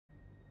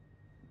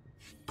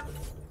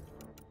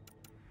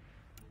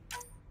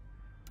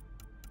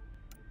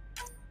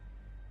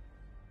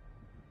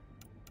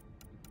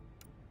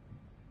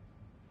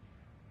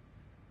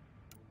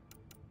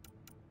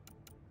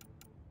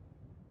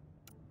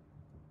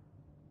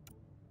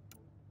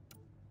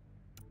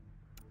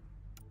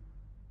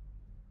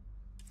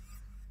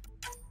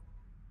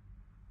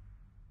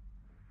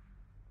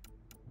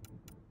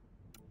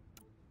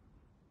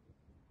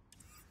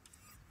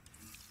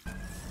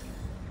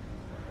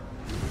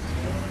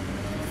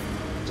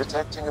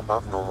Detecting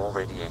above normal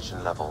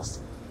radiation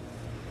levels.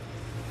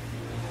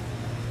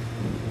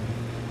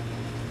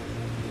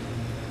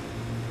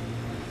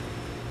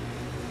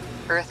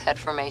 Earth had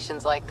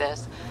formations like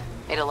this.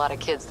 Made a lot of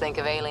kids think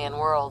of alien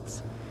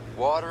worlds.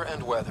 Water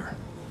and weather.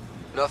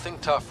 Nothing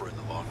tougher in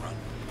the long run.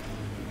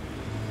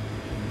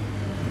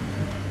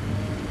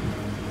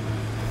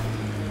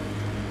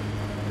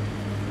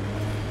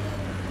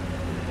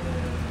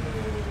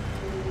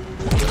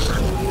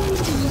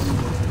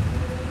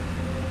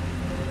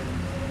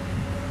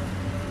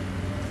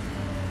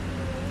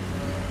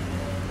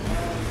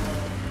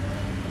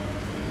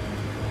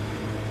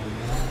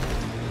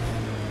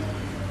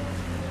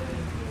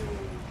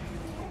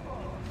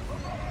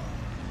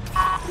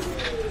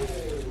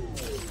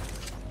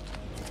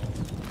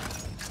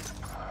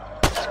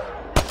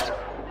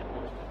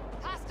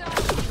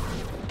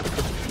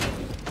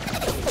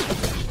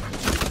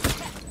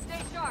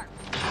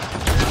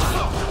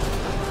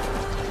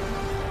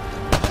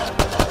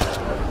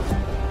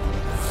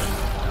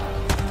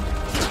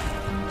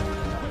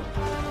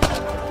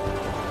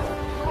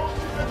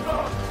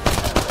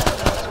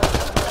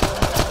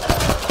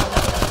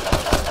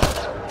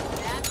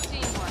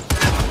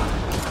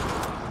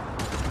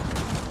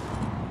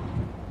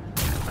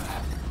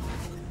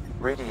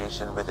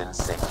 Radiation within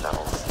safe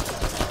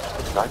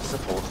levels. Life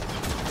support.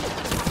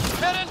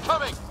 Head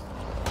incoming!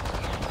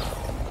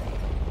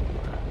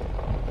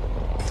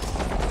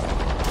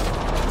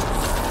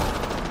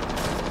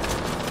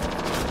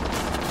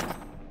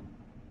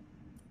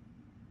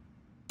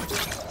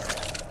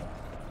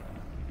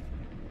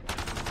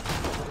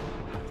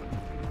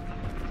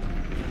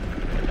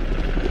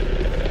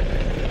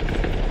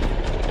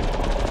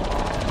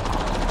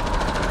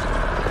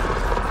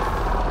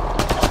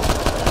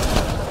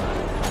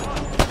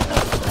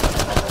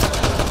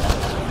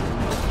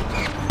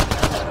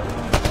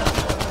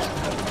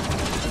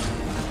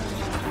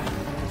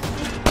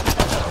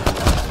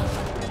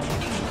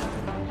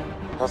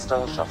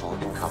 Hostile shuttle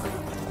incoming.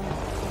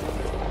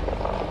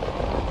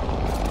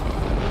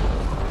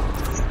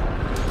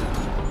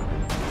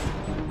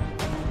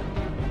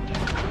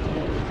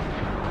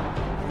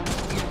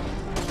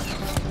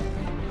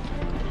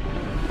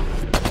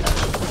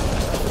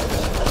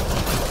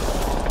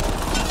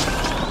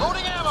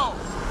 Loading ammo!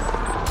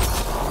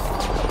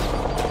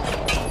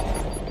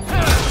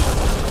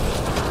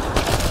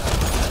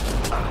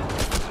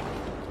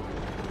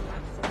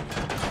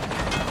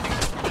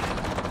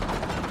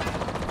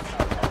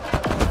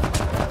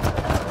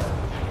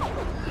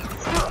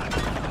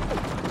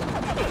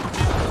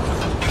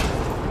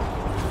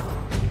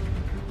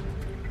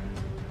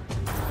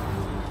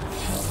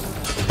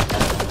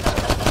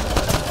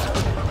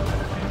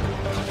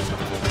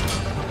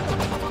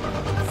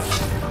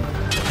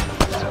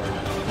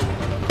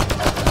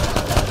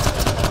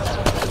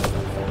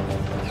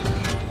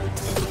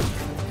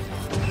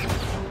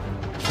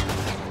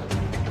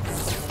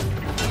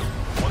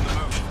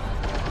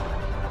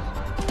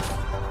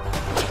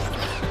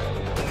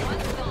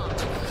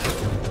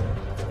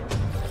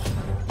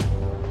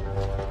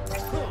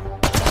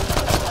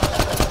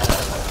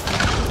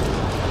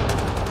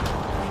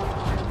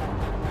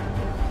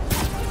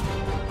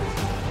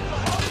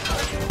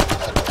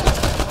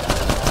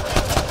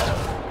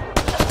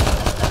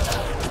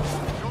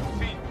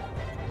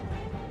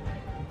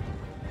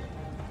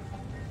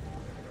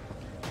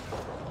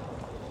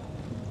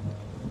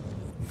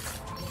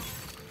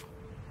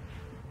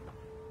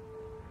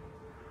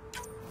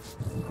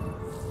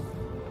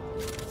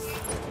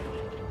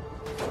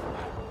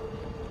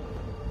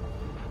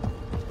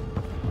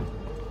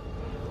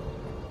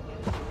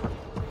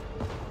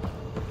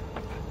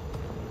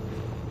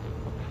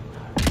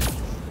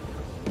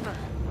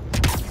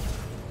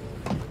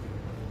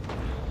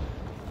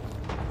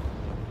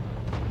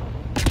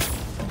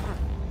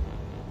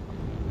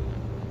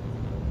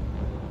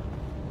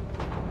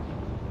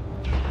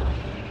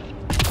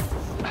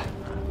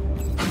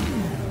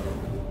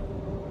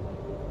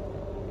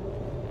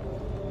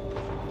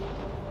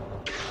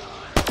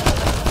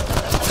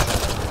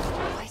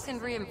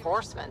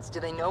 Reinforcements. Do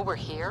they know we're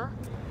here?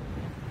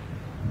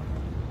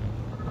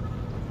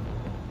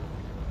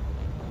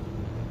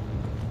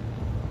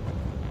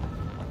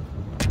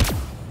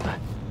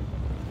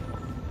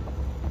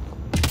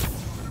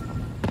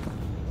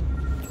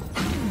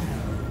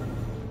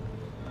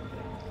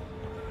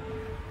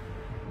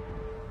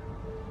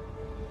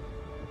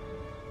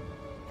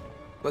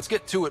 Let's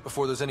get to it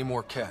before there's any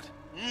more cat.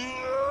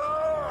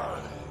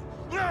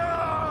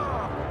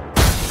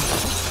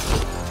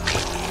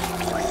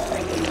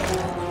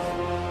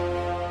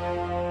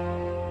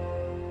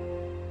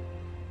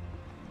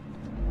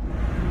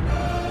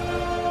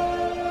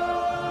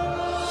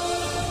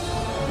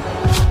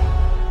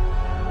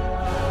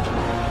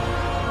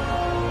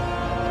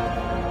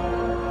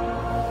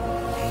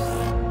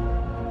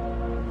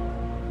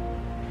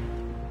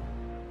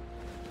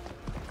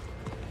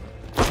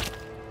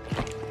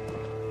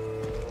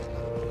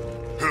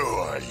 Who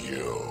are you?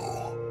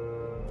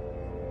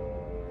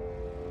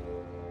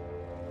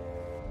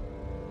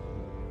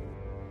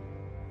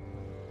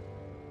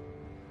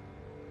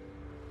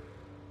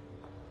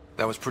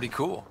 That was pretty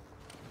cool.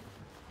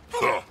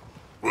 Huh.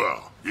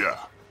 Well, yeah.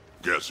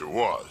 Guess it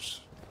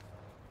was.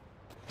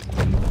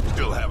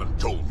 Still haven't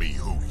told me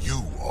who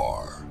you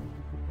are.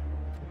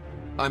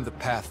 I'm the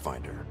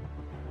Pathfinder.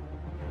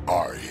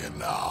 Are you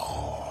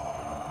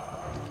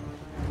now?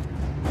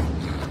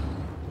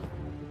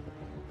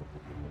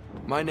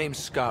 My name's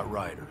Scott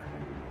Ryder.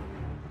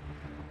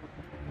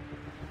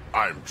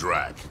 I'm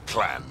Drac,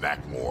 Clan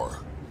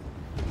Nakmor.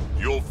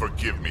 You'll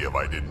forgive me if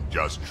I didn't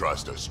just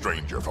trust a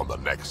stranger from the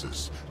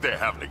Nexus. They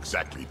haven't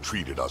exactly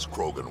treated us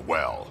Krogan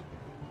well.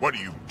 What are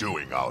you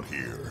doing out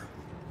here?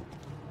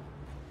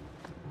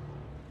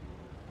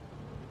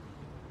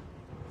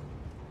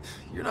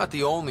 You're not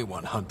the only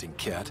one hunting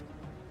Ket.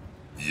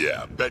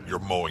 Yeah, bet you're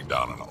mowing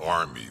down an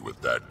army with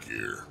that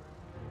gear.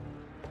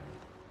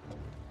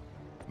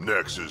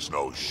 Nexus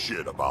knows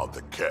shit about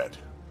the Ket.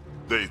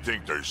 They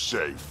think they're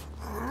safe.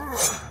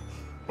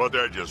 But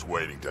they're just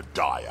waiting to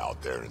die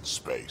out there in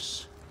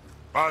space.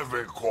 I've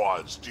been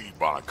quads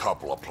deep on a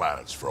couple of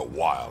planets for a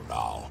while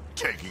now,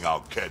 taking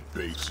out Ket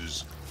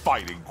bases,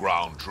 fighting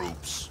ground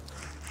troops.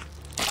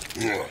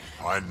 Ugh,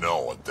 I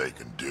know what they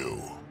can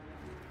do.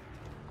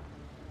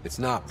 It's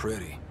not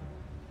pretty.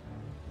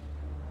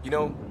 You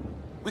know,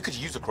 we could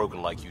use a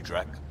Krogan like you,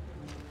 Drac.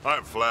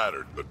 I'm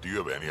flattered, but do you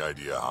have any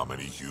idea how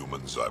many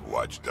humans I've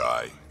watched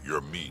die?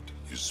 Your meat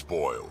is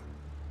spoiled.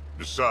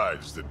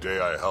 Besides, the day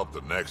I help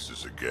the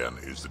Nexus again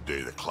is the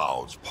day the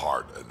clouds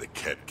part and the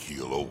Ket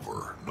keel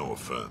over. No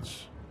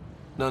offense.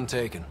 None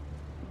taken.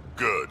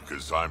 Good,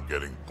 because I'm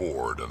getting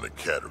bored and the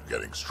Ket are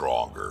getting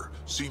stronger.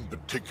 Seem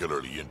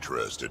particularly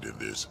interested in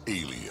this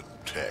alien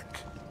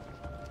tech.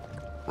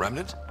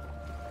 Remnant?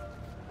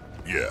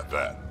 Yeah,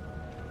 that.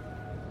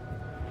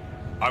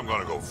 I'm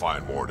gonna go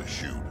find more to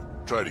shoot.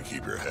 Try to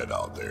keep your head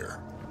out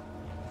there.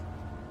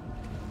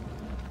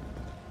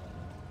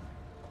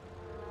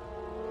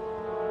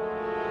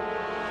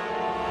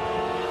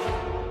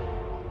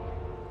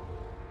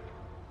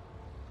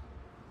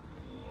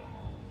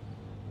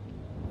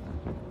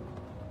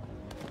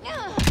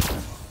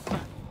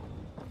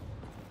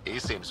 He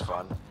seems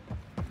fun.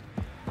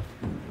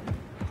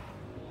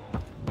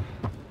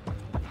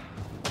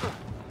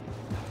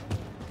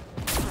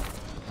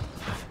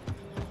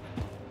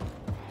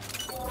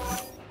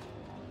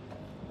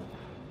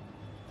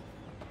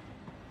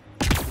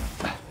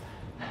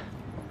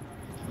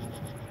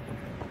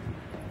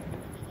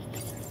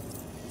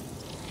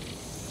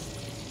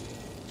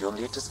 You'll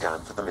need to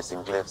scan for the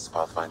missing glyphs,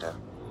 Pathfinder.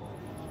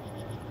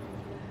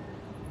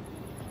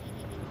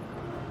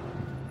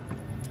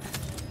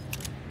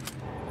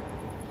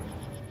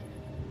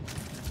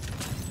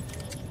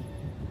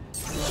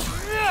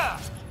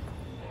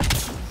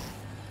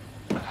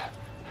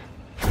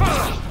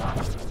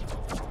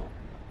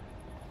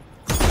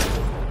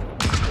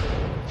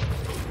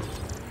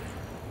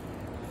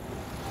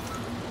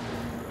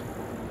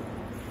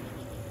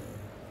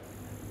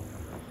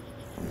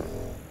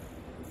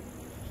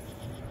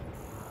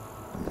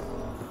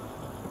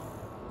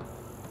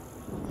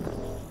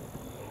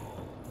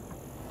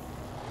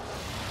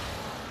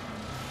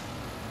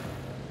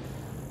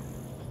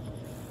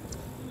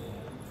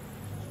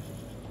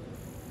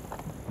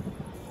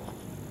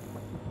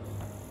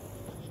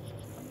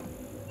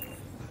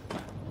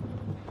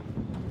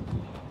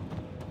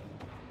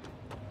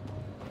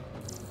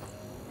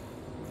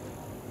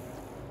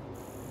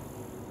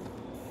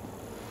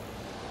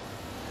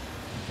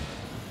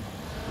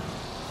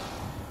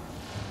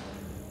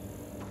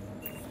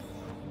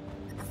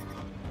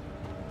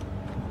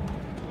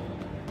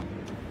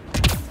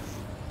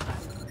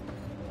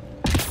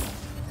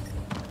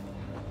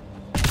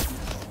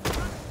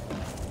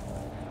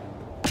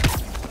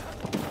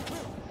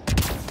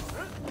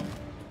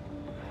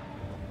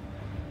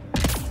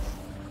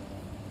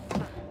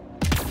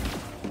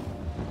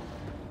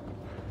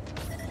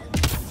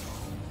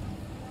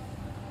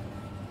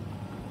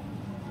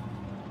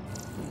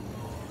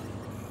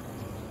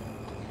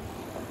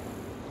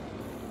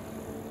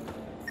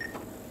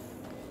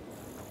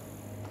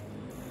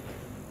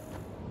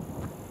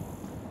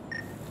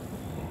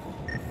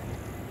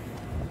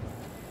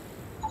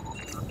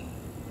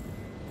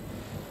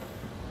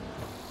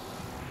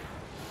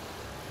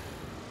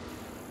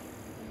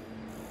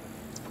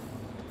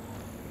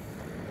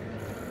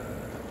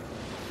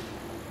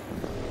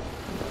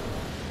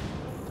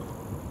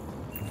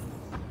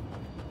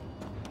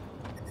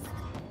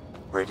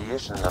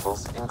 Radiation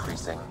levels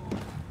increasing.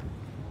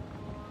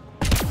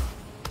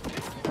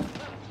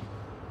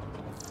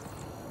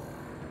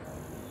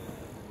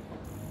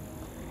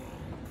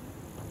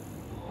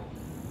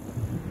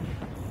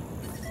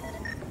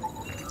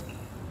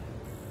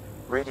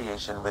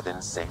 Radiation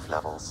within safe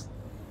levels.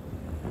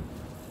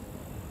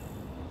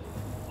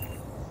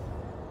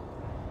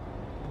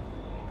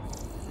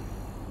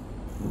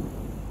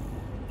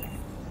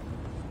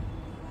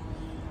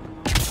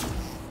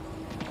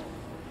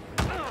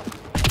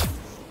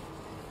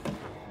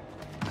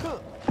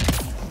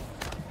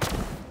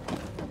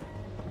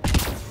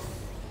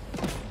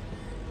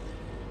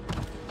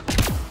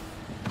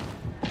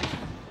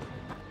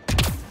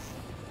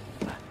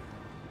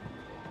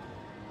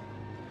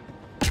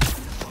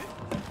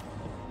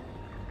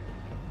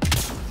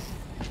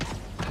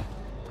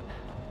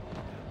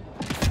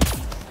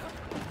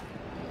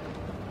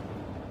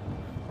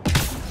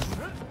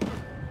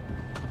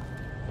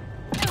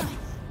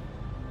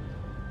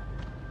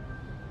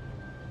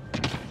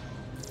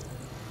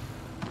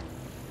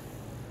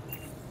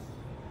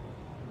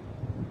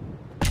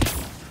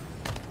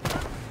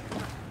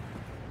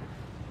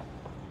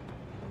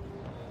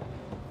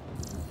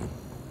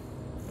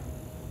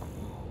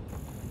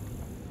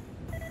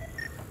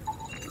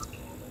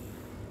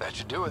 That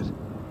should do it.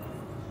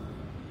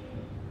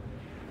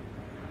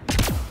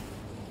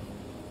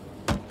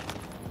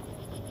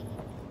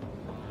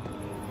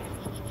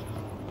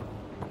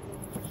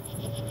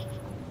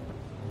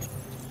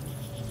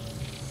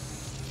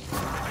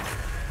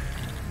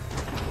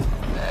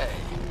 Hey,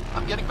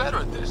 I'm getting better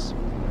at this.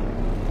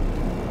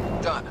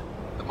 Done.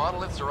 The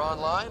monoliths are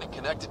online and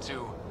connected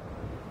to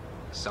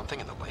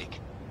something in the lake.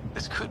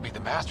 This could be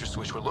the master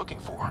switch we're looking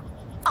for.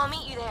 I'll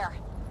meet you there.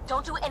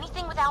 Don't do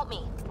anything without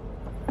me.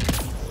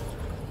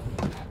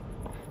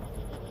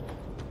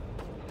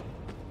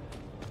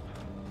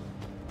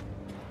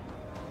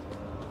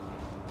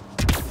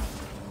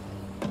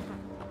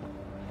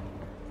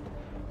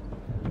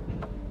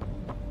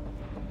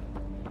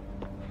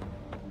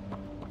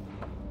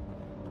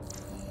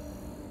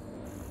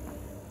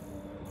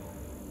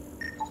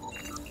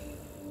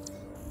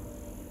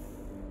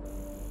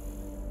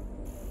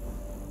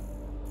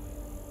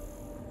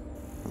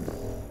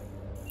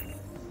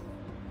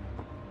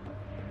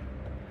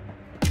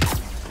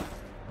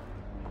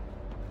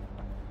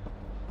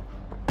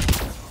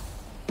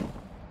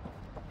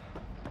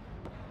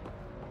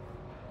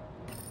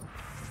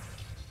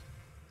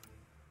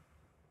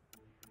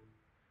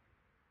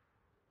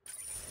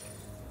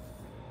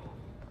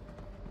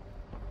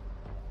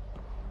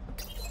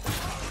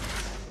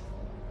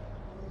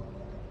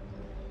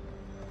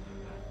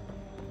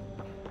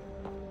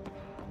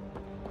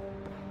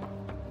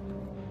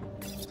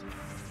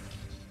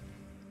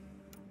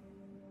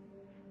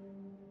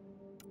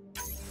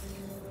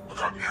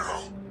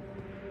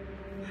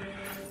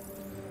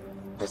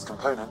 This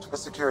component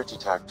was security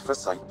tagged for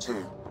Site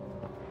 2.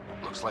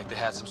 Looks like they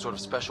had some sort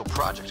of special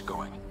project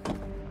going.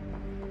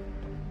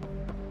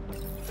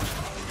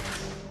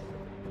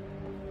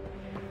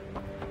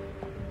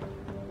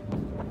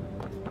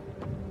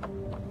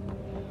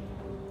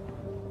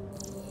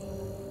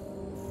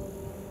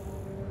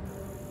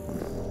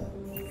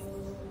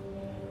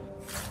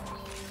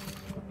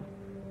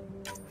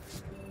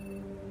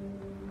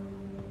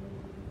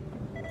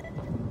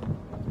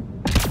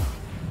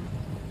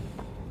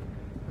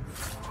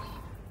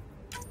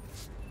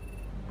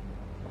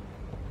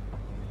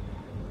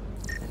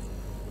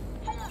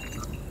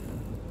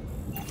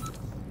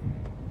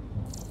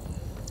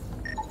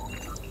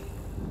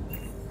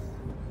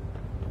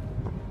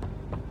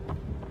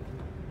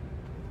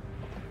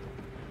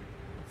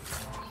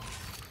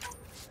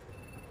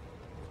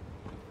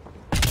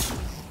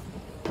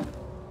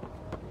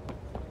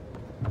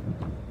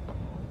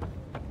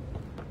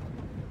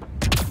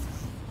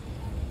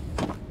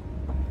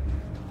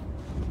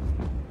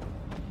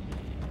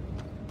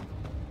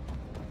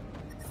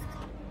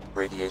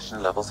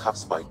 Radiation levels have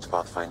spiked,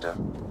 Pathfinder.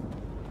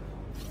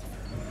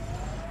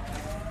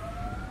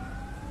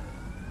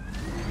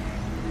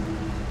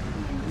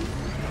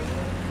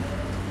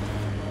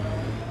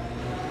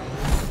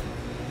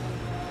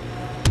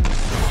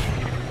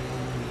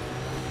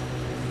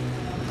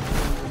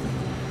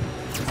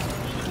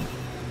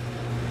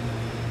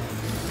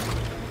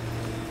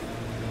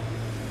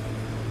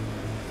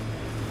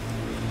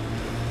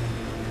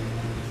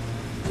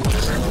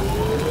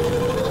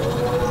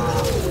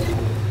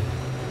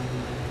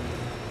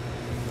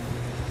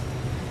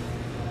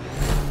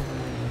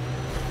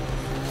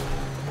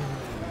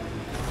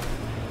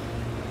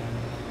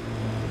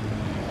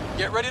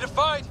 Get ready to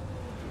fight!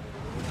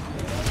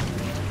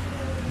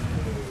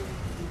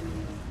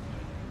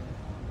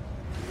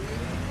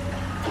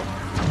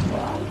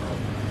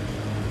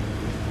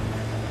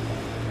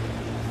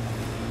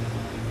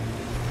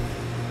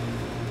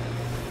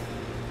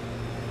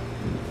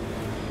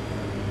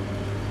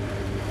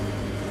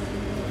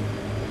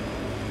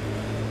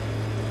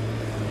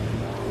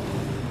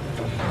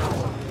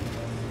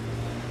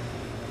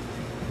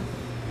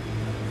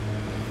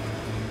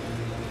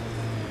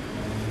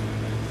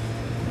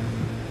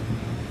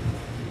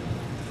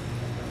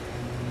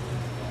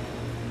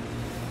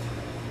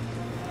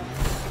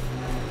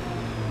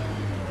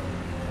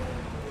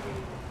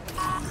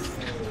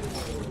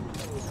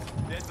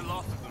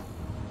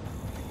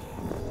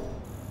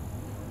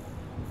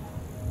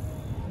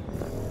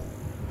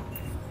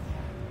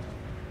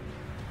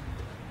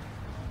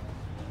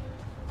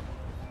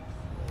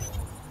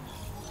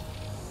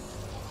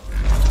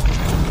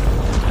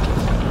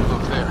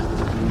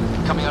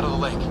 Out of the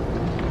lake.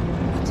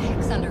 The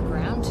tech's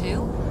underground,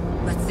 too?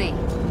 Let's see.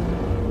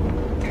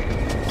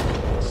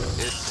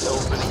 It's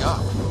opening up.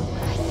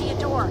 I see a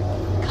door.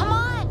 Come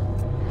on!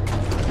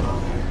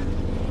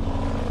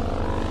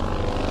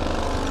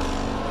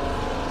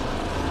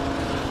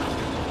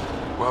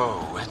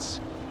 Whoa, it's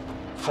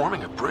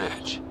forming a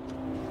bridge.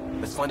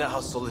 Let's find out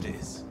how solid it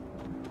is.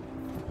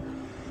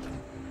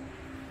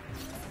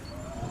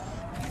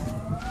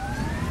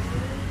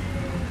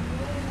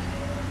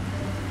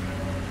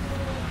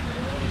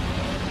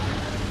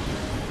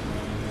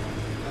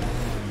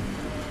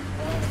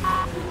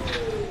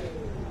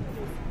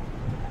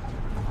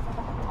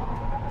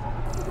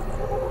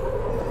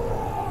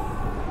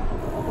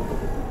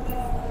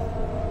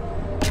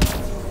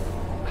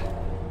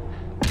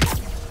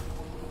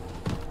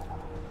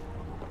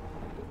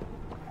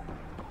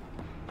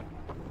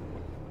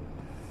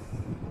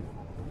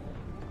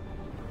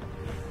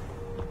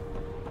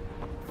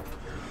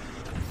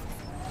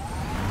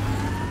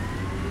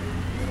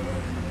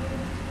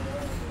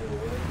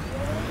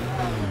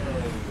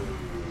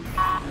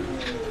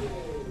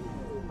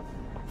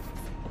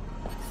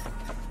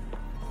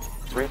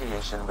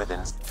 information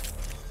within...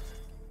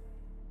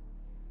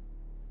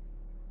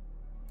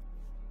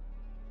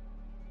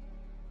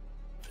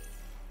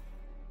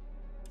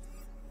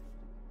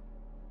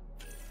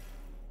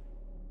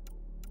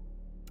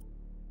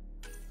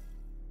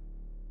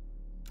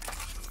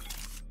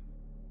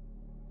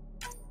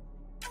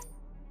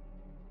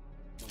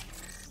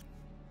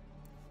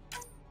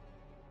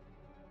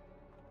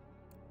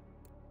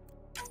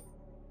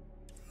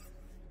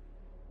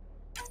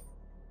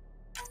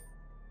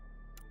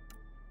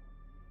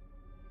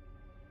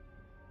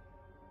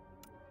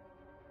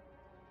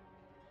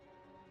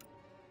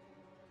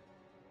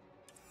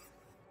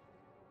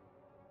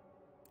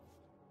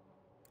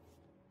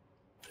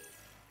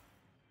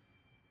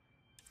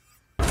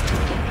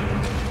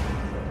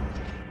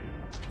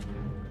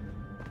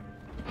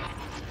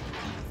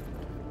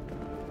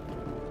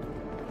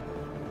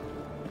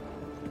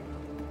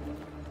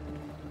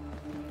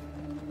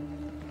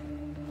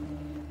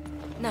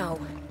 No.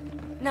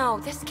 No,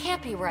 this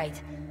can't be right.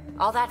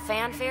 All that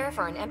fanfare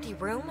for an empty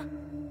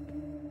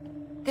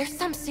room? There's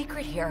some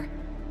secret here.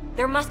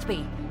 There must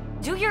be.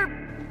 Do your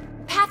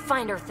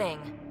Pathfinder thing.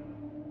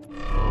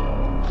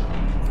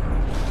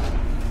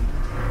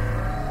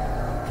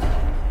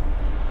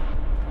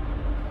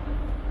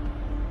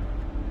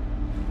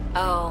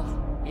 Oh,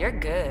 you're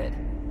good.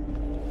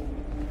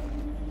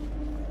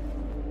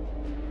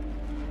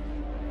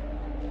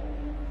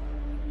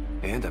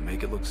 And I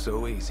make it look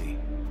so easy.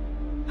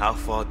 How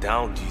far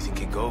down do you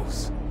think it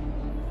goes?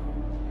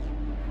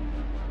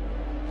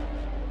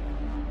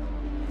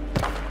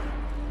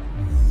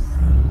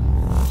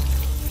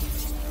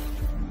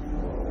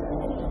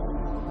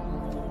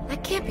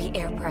 That can't be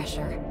air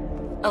pressure.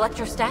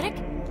 Electrostatic?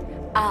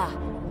 Ah,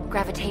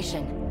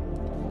 gravitation.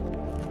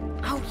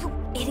 Oh,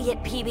 you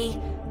idiot,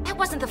 PB. That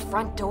wasn't the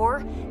front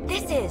door.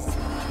 This is.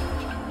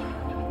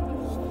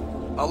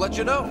 I'll let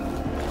you know.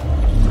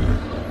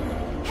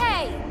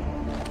 Hey!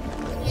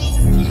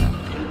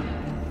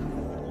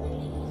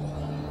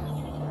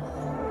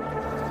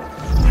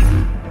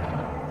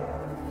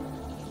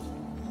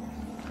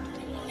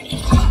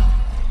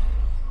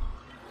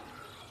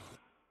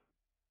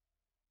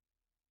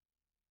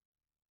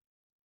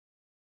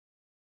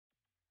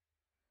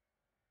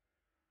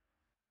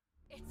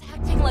 It's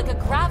acting like a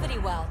gravity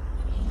well.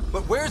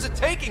 But where's it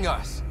taking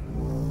us?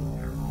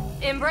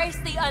 Embrace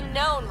the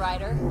unknown,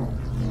 Ryder.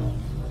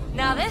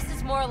 Now this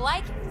is more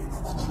like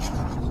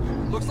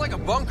it. Looks like a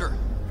bunker.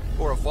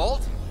 Or a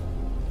vault?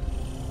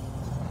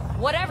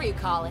 Whatever you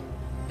call it.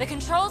 The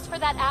controls for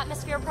that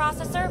atmosphere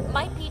processor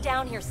might be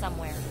down here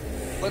somewhere.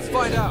 Let's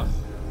find out.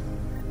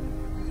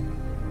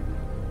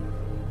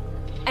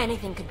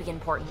 Anything could be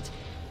important.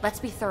 Let's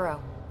be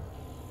thorough.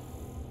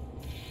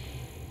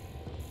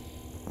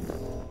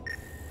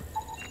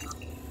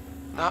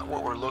 Not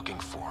what we're looking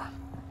for,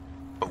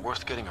 but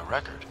worth getting a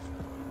record.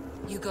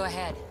 You go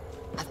ahead.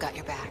 I've got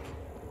your back.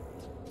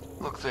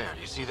 Look there, do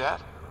you see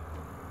that?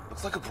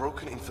 Looks like a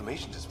broken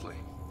information display.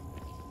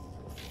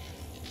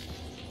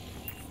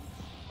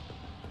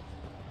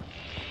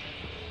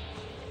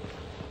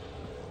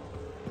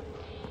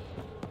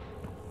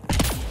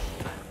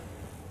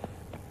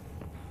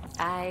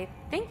 I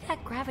think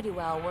that gravity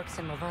well works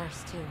in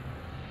reverse, too.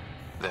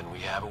 Then we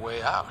have a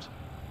way out.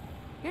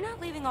 You're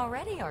not leaving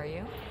already, are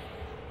you?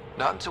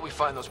 Not until we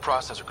find those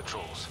processor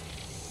controls.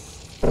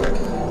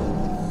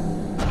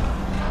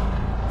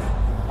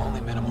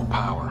 Only minimal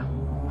power.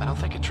 I don't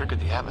think it triggered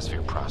the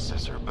atmosphere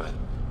processor, but...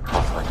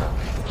 Pathfinder,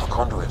 a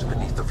conduit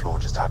beneath the floor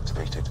just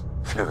activated.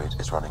 Fluid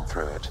is running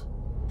through it.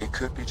 It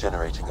could be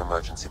generating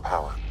emergency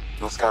power.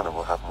 Your scanner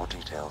will have more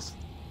details.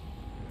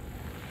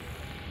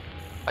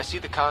 I see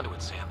the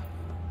conduit, Sam.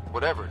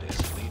 Whatever it is,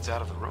 it leads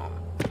out of the room.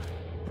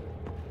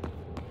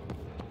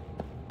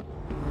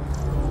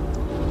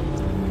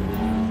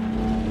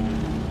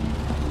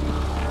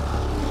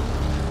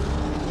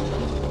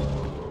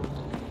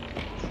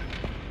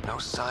 No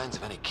signs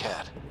of any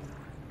cat.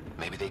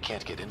 Maybe they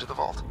can't get into the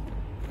vault?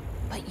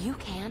 But you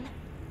can.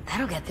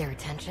 That'll get their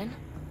attention.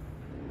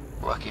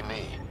 Lucky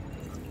me.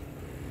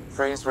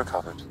 Phrase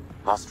recovered.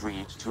 Must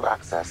read to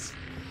access.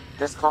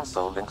 This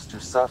console links to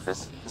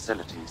surface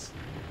facilities.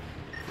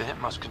 Then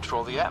it must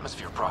control the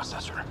atmosphere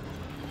processor.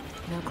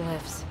 No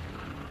glyphs.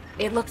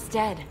 It looks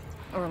dead.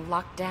 Or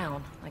locked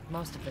down, like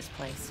most of this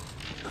place.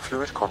 The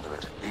fluid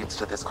conduit leads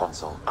to this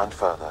console and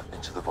further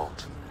into the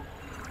vault.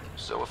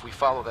 So if we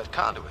follow that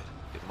conduit,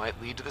 it might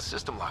lead to the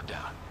system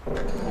lockdown.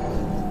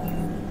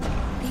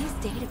 These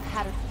data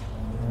patterns...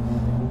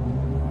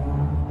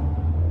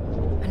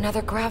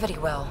 Another gravity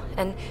well,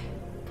 and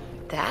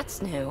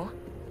that's new.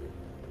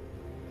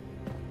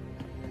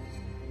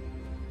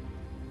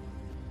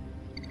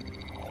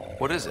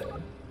 What is it?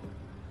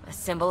 A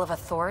symbol of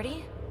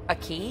authority? A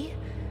key?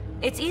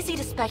 It's easy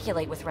to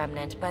speculate with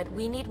Remnant, but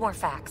we need more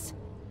facts.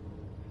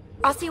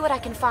 I'll see what I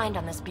can find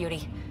on this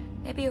beauty.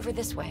 Maybe over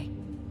this way.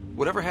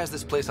 Whatever has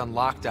this place on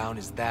lockdown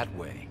is that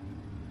way.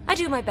 I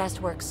do my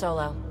best work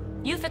solo.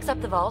 You fix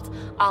up the vault,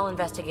 I'll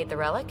investigate the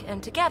relic,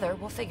 and together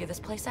we'll figure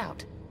this place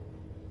out.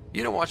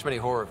 You don't watch many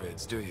horror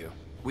vids, do you?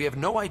 We have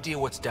no idea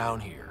what's down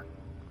here.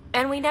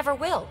 And we never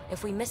will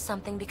if we miss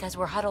something because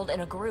we're huddled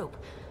in a group.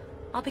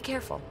 I'll be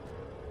careful.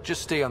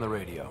 Just stay on the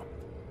radio.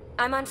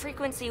 I'm on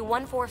frequency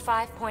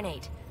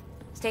 145.8.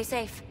 Stay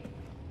safe.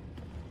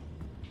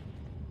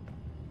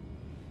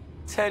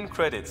 10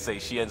 credits say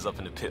she ends up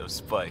in a pit of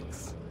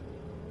spikes.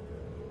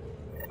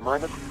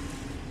 Minor...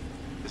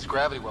 This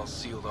gravity well's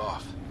sealed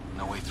off.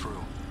 No way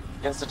through.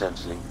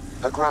 Incidentally,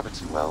 a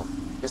gravity well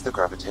is the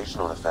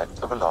gravitational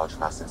effect of a large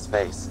mass in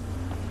space.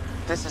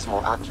 This is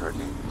more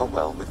accurately a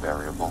well with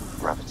variable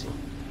gravity.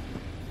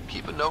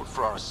 Keep a note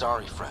for our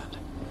Asari friend.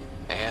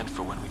 And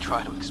for when we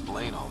try to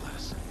explain all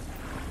this.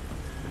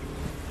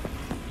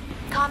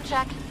 Comm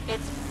check.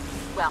 It's...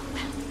 well,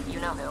 you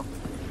know who.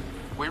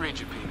 We read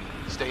you, Peavy.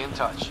 Stay in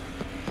touch.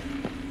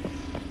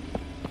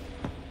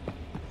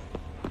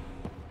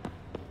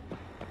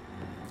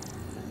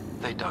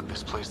 They dug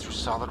this place through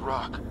solid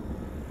rock.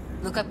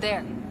 Look up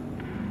there.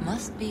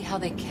 Must be how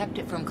they kept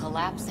it from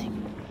collapsing.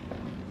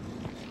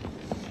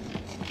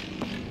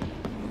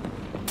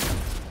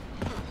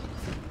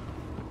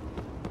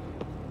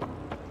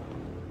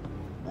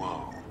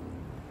 Whoa.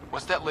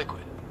 What's that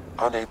liquid?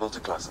 Unable to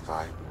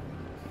classify.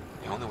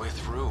 The only way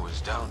through is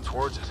down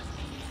towards it.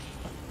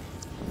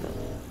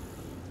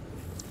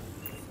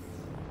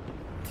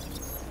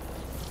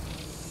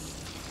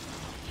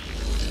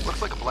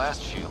 Looks like a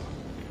blast shield.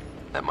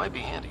 That might be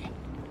handy.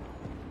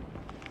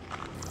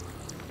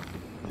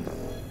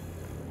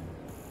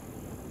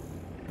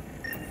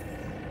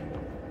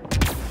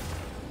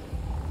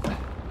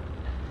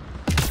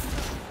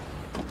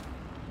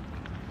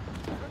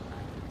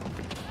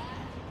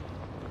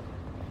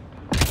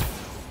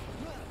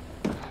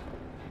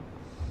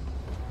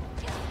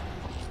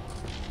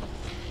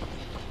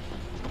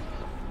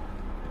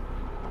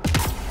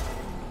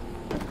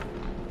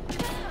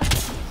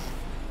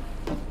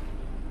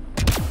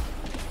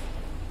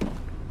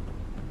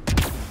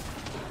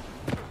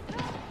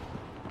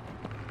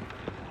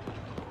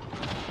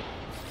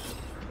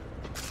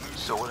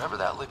 So whatever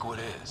that liquid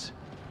is,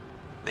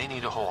 they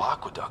need a whole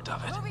aqueduct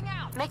of it. Moving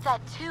out. Make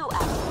that 2 out.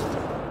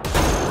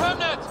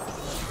 Remnant!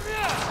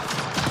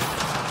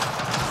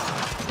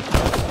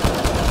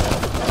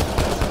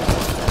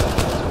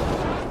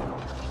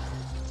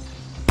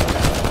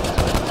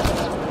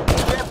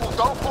 Careful,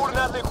 don't fall in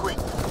that liquid.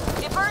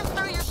 It burns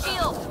through your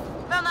shield.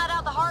 Found that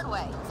out the hard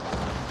way.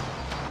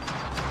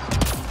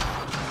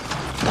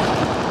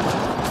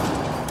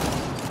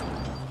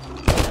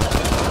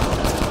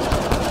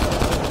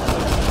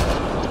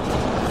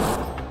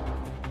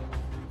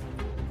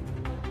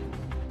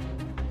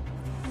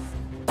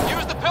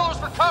 Use the pillars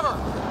for cover!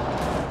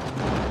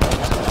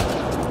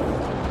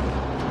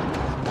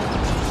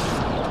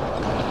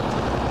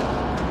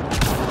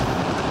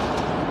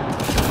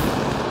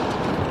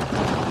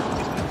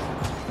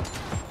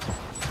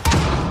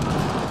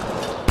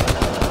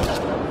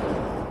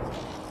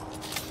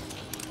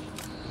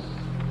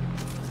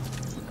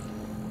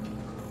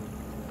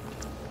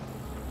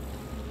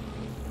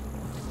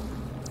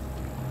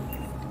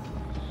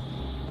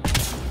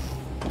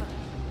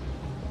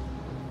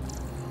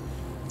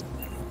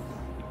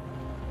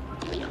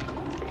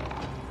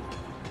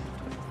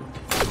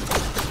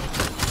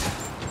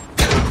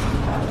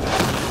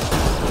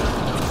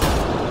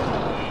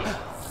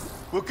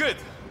 We're good.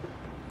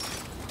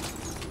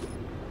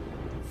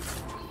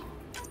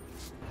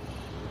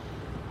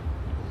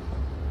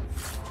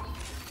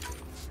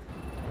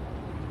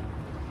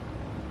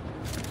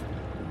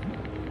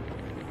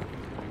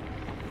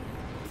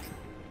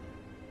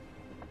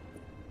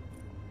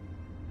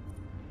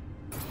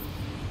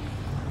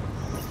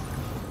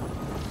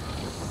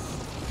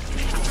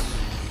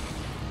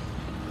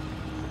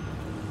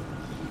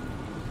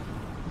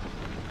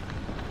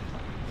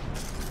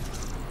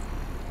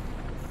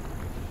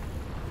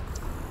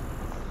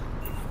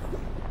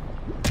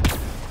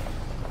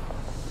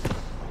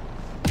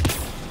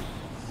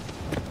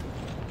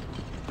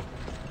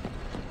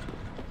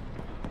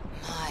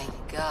 My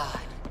God.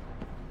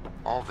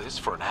 All this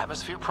for an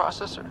atmosphere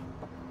processor?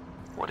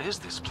 What is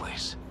this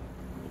place?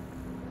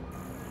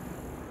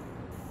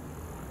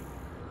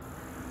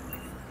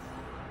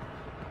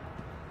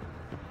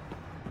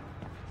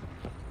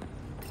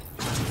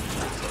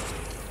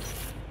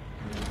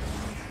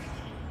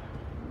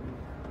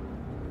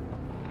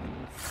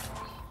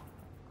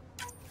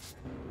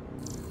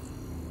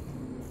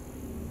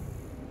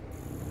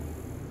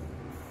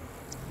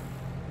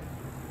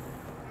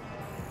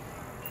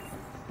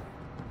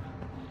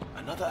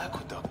 Another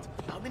aqueduct.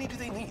 How many do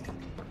they need?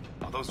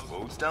 Are those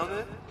roads down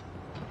there?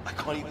 I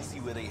can't even see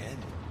where they end.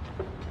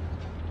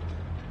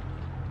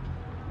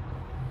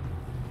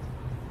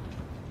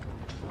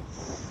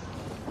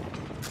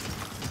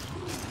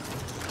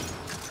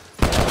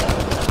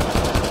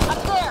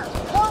 Up there!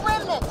 More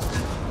remnants!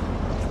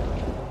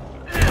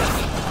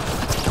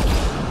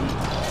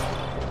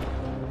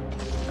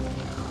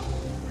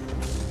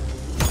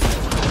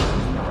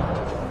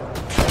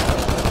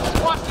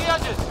 Watch the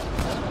edges!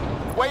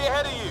 Way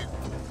ahead of you!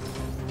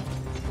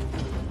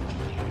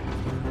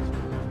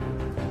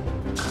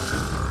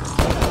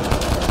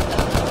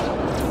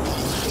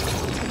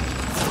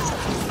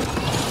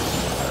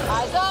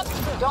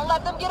 Don't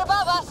let them get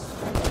above us!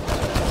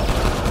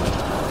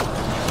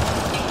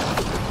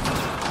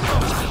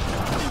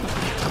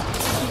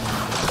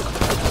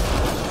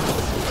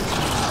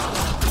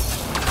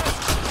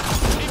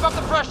 Keep up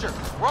the pressure!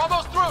 We're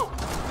almost through!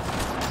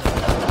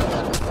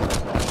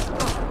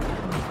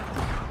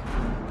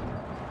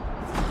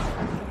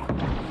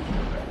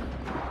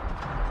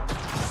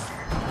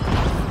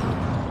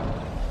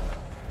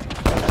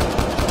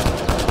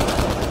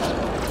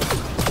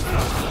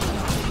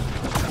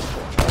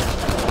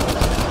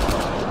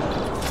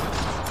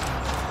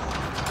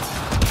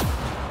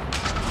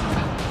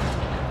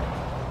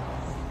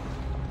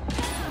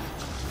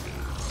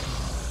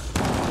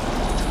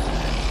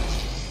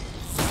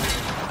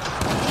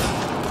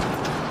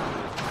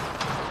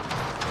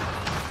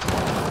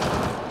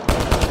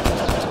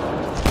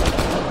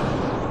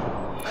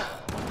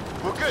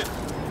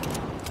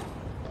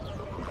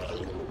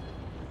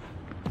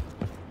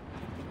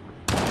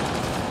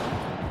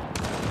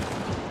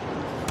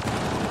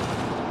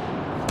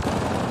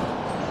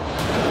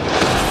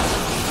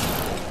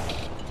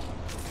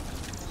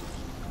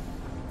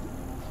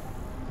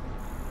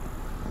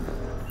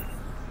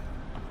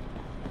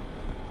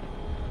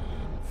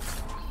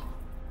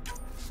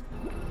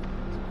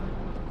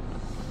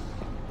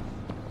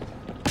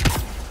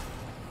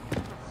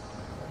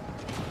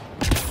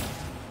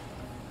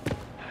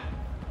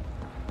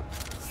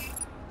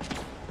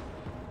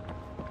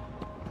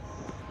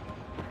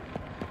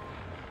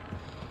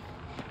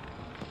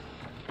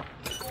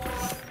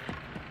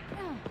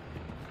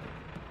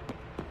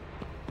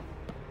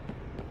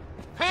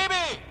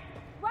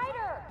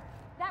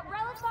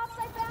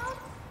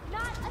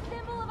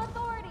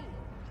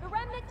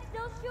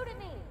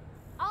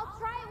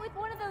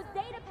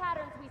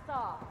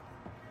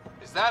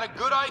 Is that a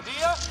good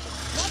idea?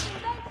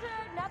 Nothing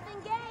ventured, nothing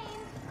gained.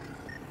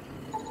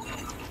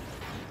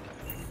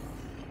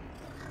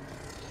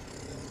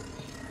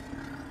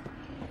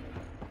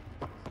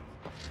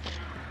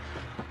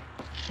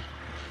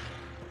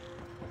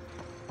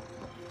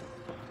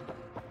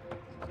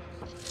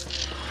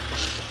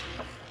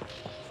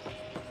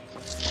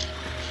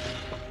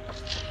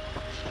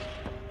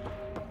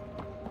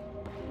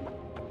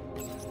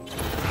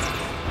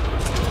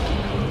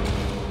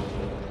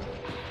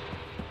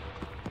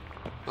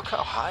 Look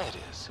how high it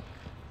is.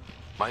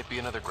 Might be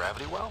another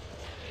gravity well?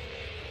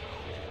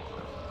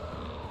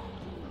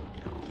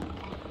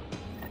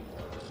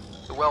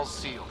 The well's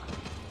sealed.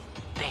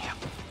 Damn.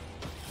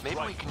 Maybe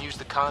we can use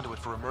the conduit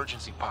for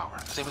emergency power,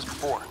 same as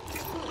before.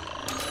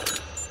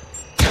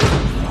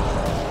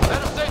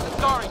 Let them say the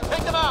sorry.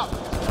 Take them out!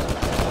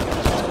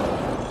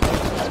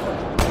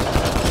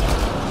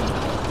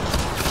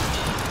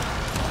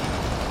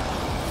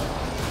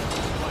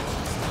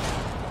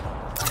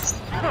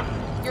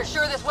 You're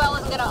sure this well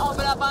isn't gonna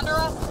open up under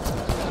us?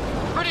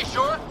 Pretty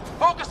sure.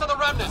 Focus on the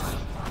remnant.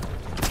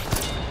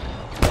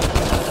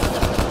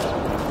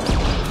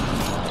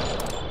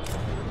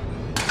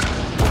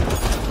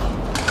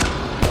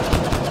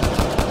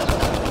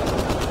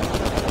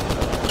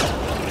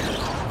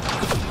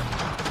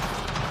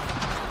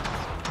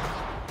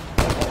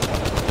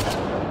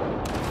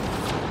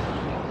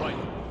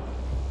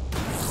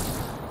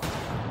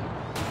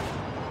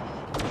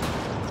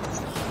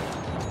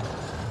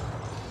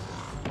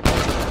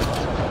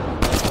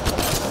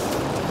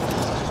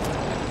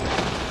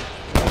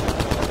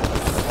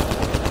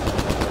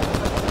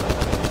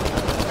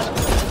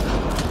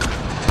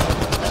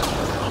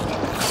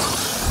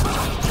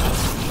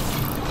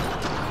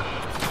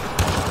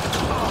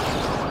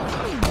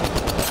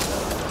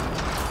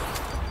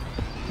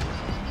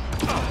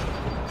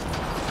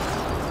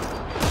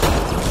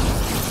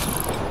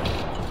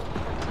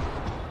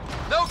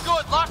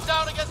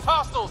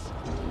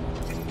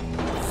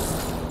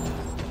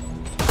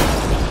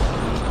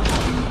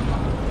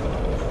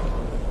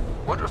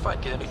 Wonder if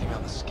I'd get anything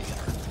on the scanner.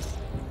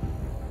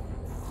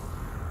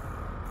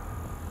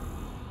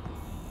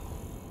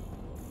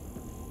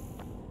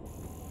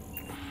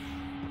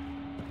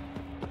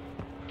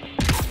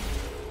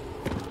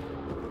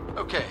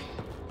 Okay,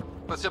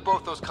 let's hit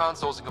both those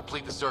consoles and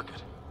complete the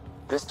circuit.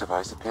 This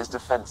device appears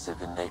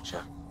defensive in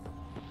nature.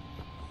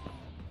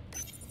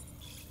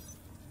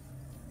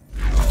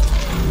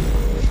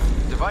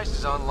 Device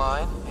is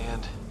online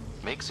and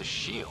makes a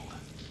shield.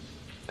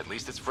 At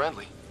least it's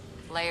friendly.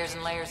 Layers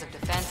and layers of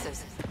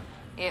defenses.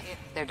 If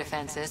they're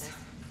defenses.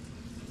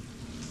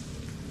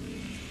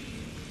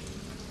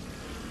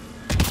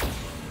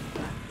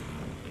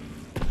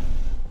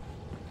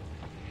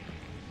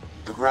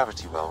 The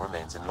gravity well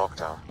remains in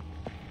lockdown.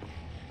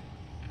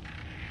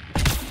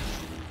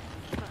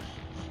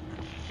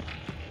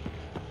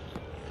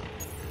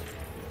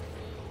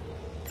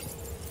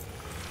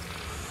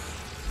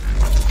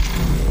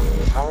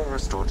 Power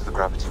restored to the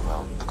gravity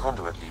well. The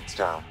conduit leads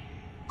down.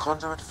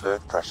 Conduit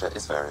fluid pressure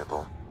is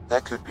variable.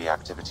 There could be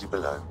activity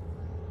below.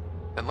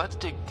 Then let's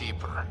dig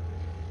deeper.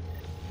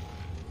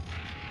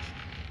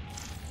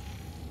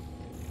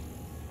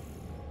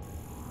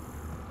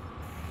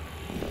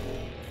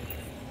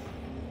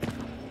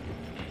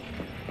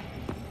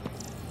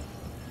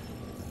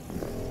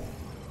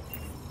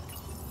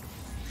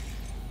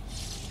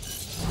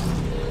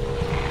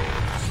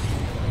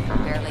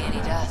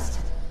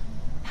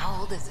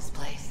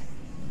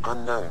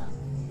 unknown.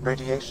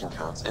 Radiation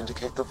counts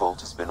indicate the vault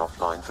has been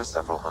offline for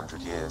several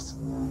hundred years.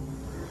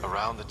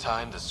 Around the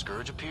time the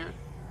Scourge appeared?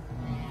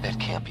 That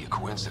can't be a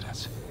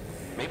coincidence.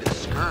 Maybe the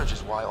Scourge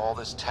is why all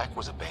this tech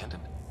was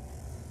abandoned?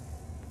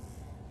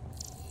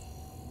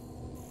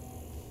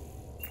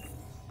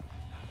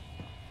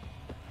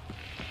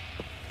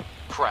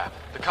 Crap,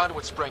 the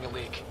conduit sprang a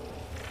leak.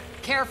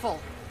 Careful.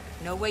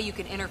 No way you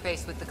can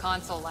interface with the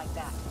console like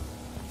that.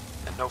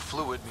 And no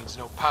fluid means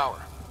no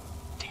power.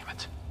 Damn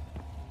it.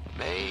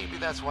 Maybe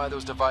that's why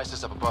those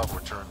devices up above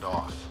were turned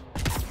off.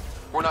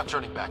 We're not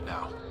turning back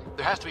now.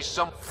 There has to be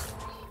some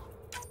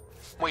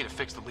way to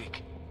fix the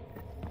leak.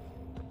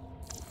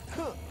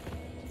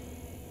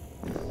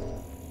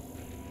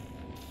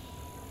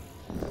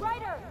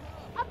 Ryder!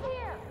 Up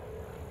here!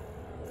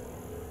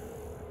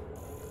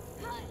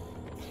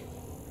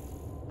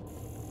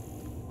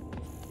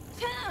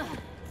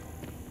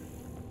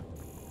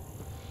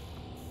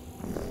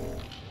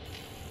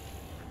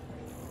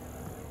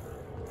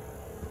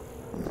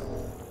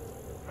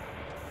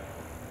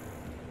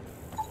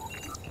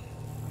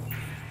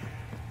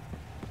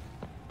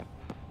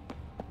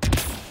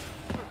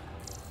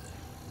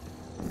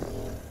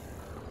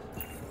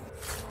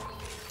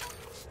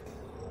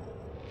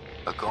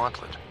 A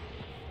gauntlet.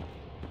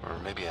 Or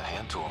maybe a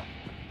hand tool.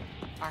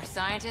 Our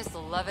scientists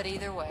will love it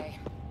either way.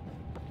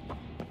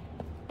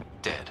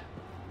 Dead.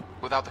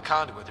 Without the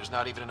conduit, there's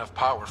not even enough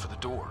power for the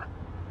door.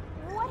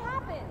 What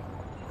happened?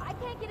 I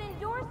can't get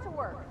indoors to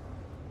work.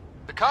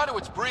 The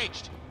conduit's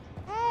breached!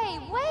 Hey,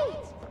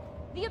 wait!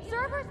 The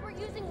observers were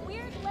using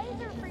weird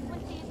laser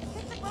frequencies to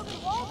fix the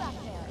broken wall back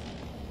there.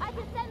 I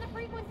can send the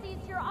frequencies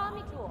to your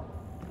Omni tool.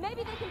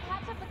 Maybe they can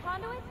patch up the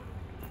conduit?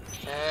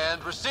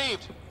 And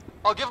received!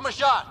 I'll give him a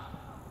shot!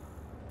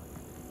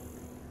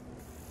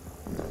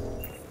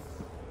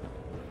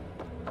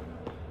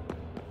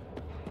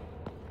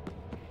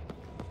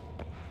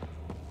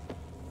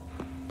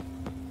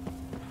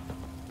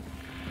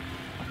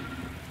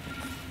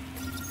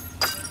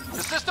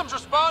 The system's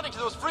responding to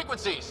those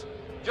frequencies.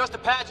 Just a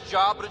patch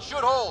job, but it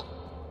should hold.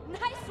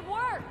 Nice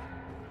work!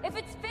 If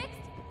it's fixed,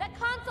 that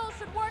console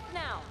should work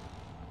now.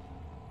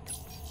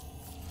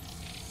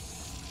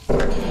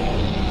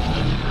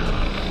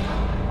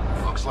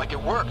 Looks like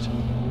it worked.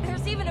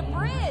 There's even a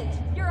bridge!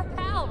 You're a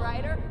pal,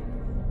 Ryder.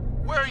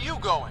 Where are you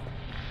going?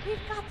 We've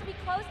got to be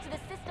close to the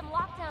system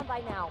lockdown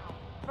by now.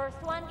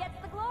 First one gets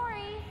the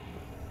glory.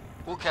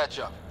 We'll catch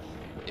up.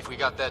 If we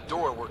got that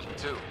door working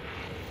too.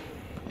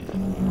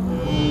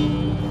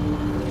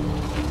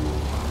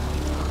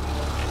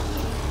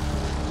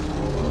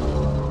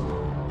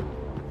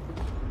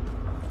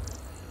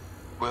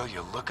 Will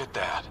you look at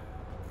that?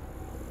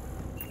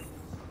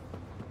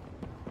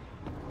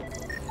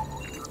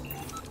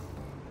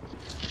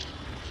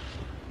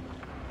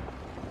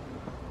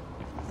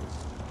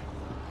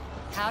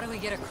 How do we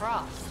get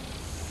across?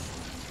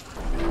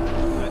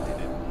 I did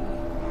it.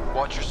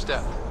 Watch your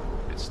step.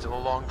 It's still a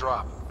long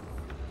drop.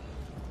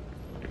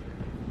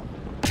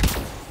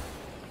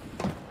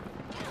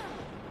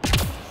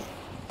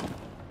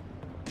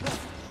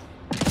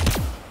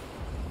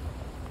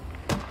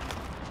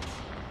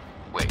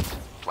 Wait,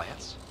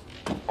 plants?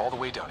 All the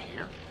way down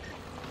here?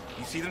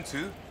 You see them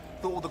too?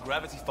 Thought all the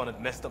gravity fun had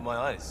messed up my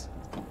eyes.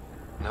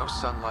 No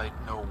sunlight,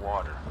 no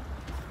water.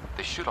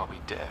 They should all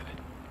be dead.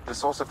 The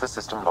source of the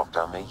system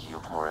lockdown may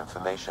yield more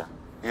information.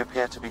 We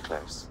appear to be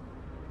close.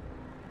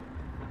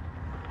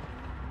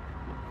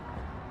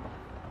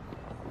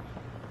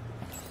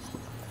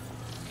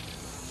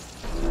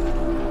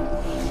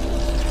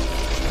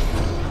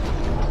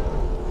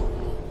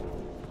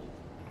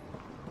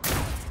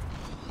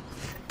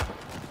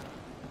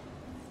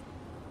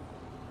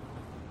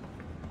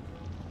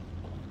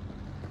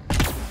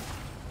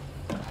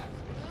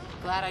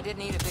 Glad I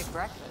didn't eat a big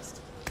breakfast.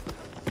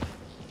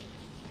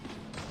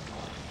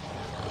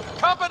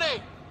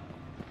 Company!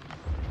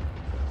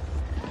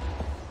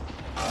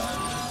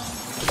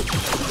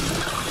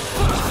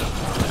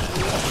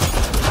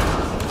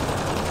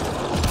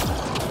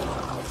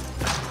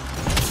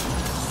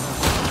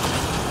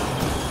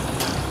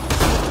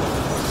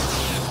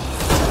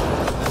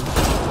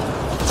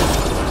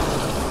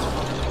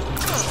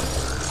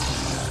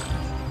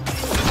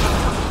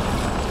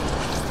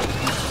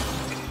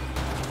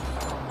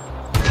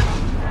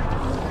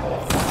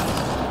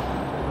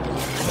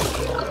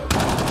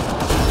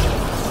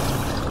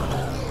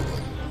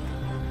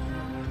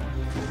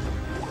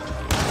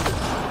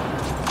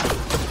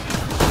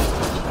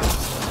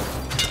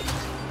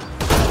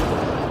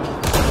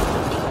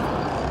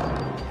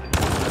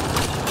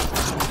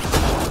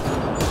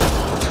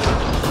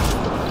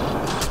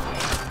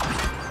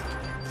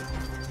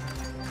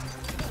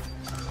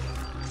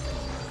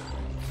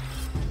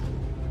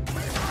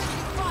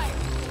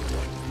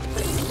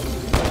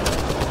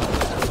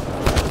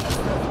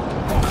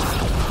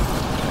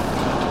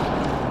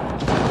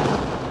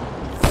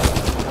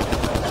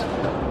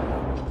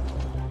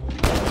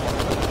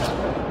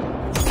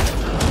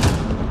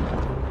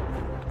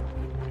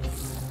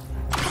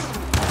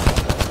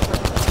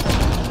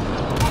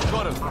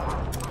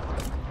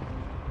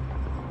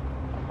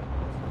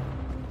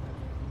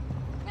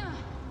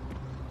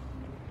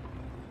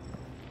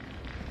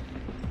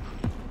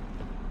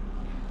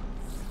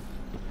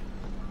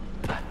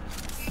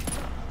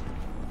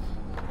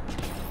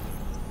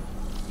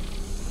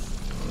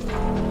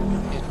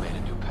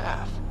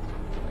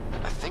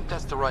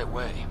 right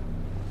way.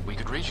 We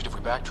could reach it if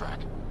we backtrack.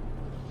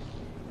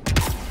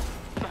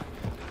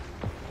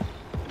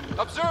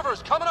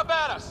 Observers coming up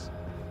at us!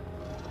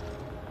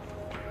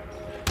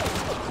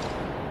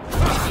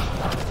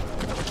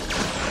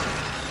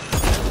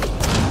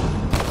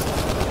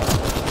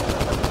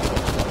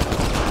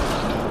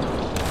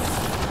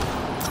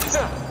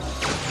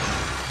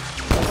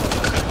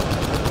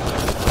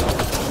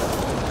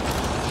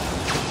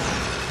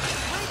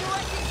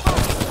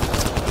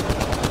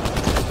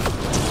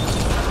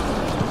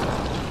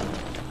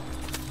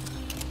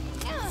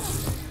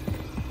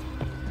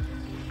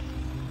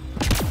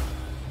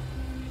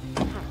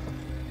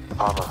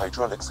 Armor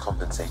hydraulics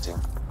compensating.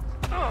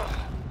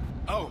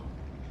 Oh,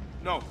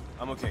 no,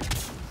 I'm okay.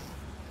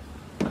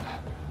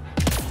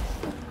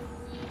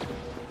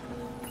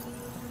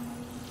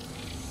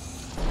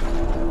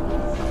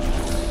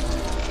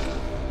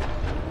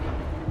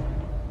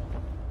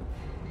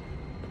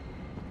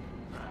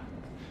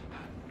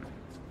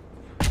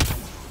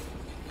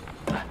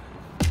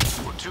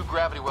 We're 2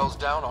 gravity wells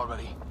down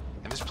already,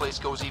 and this place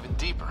goes even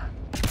deeper.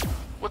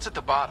 What's at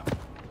the bottom?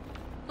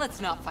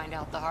 Let's not find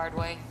out the hard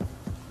way.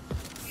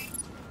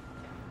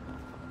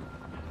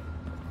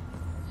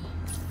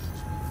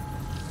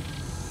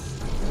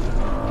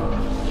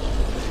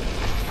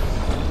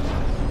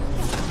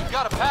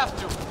 Got a path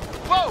to it.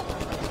 Whoa!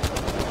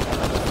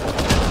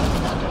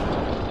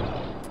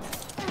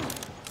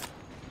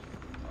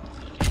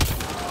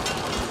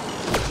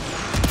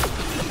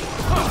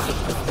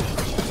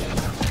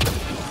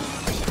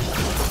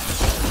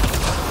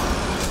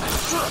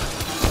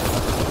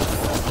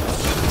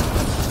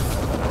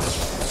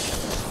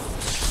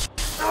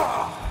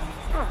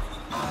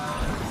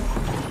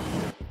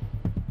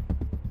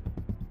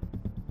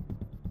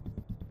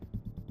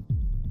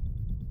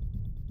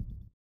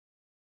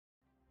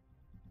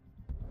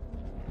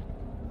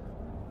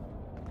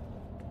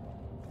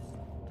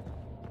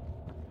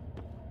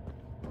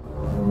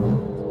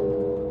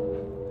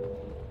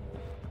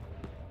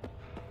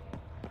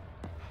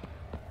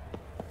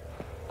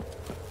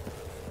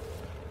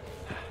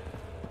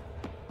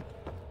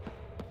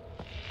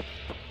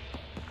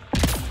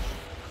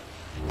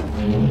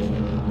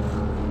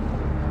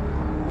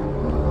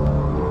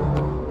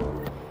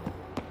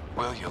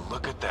 Will you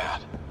look at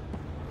that?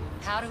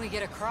 How do we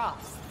get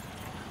across?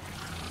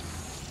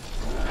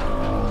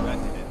 That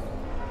did it.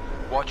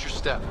 Watch your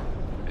step.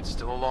 It's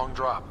still a long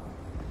drop.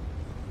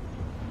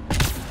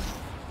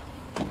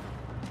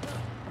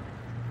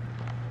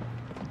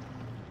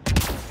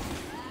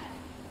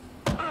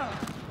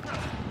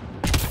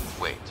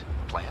 Wait,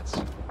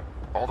 plants?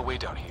 All the way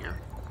down here?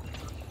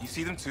 You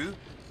see them too?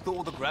 Thought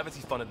all the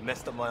gravity fun had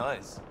messed up my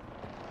eyes.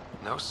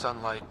 No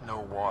sunlight,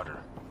 no water.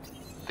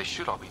 They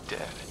should all be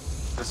dead.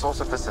 The source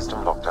of the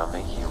system lockdown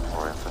may yield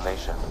more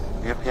information.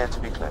 We appear to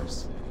be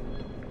close.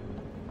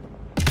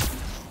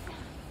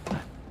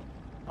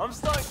 I'm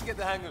starting to get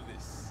the hang of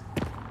this.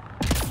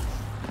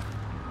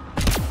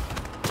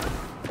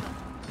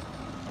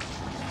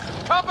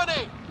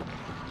 Company!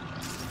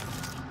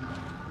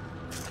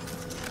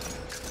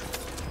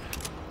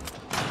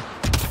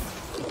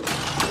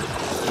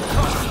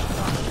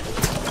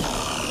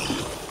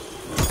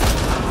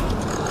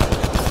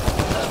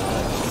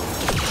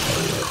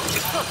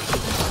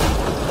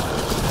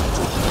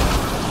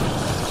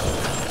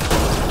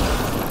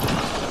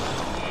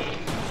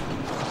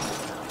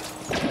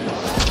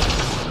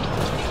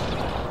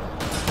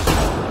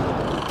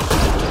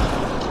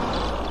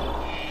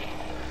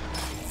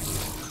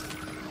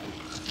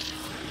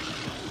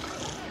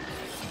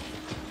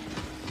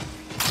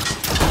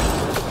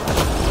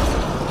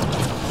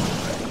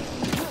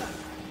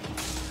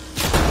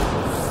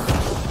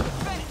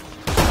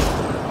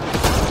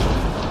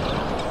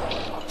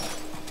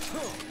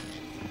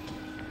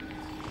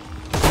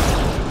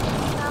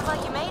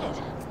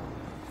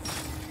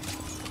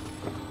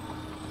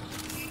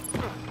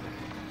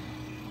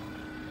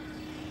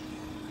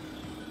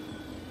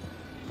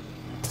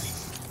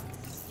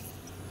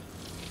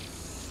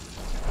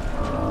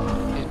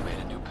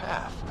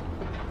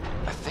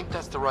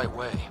 The right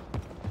way.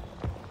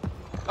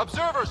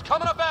 Observers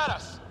coming up at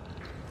us!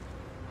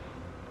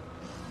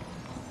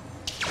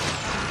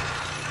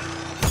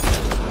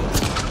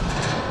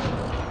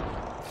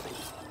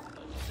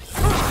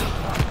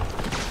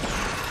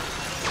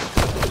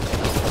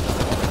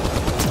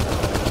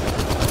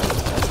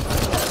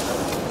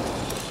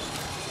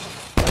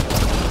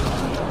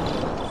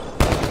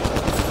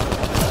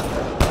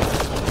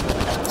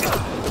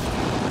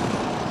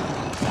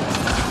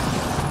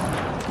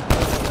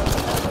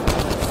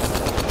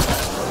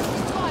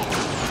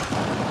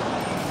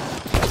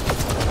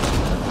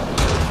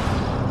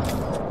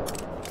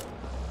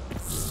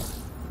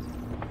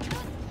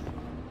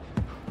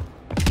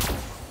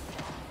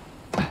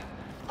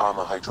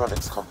 Armor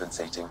hydraulics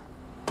compensating.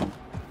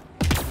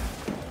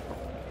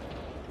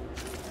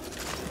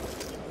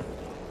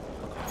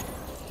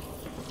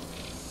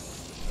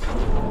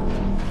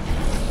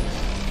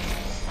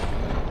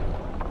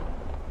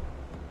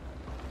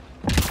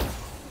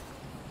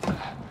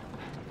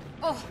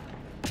 Oh,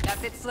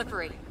 that bit's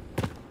slippery.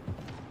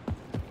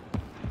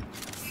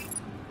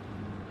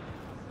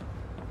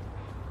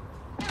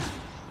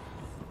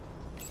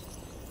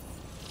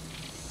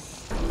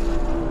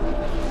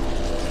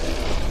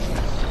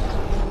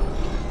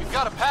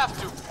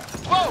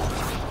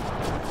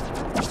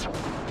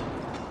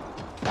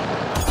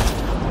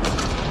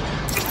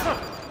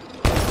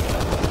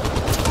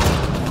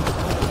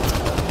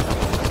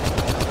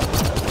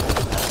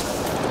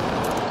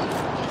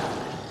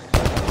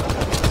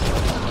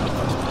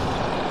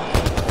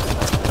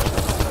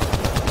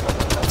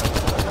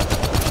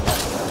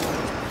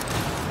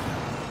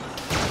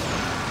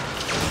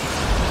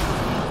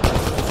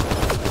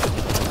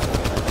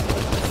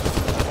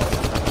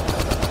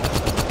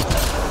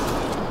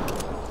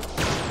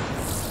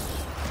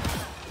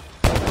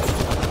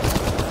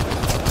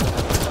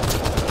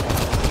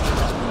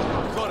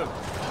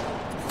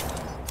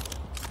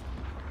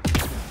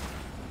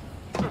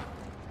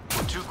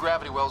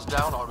 well's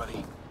down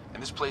already,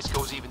 and this place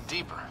goes even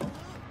deeper.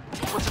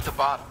 What's at the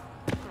bottom?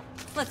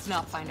 Let's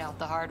not find out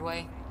the hard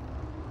way.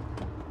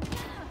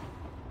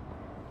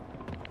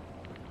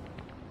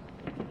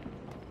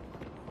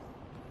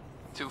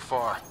 Too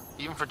far,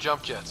 even for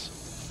jump jets.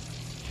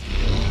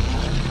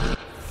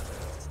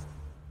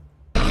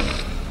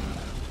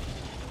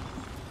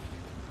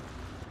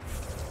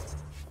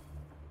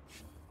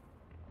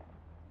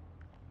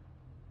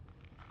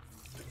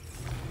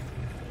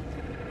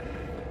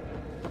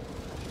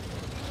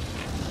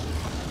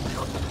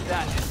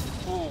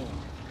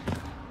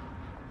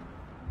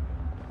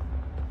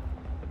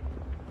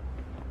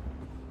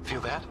 Feel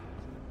that?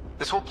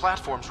 This whole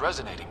platform's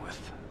resonating with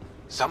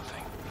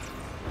something.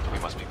 We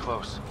must be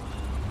close.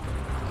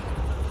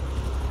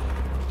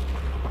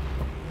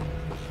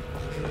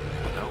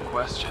 No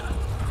question.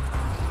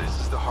 This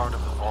is the heart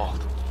of the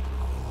vault.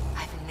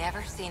 I've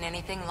never seen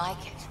anything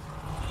like it.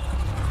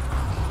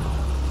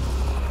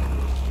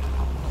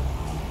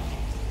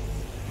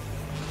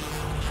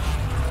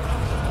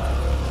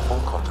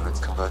 All conduits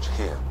converge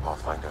here,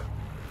 Pathfinder.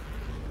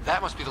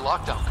 That must be the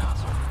lockdown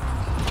console.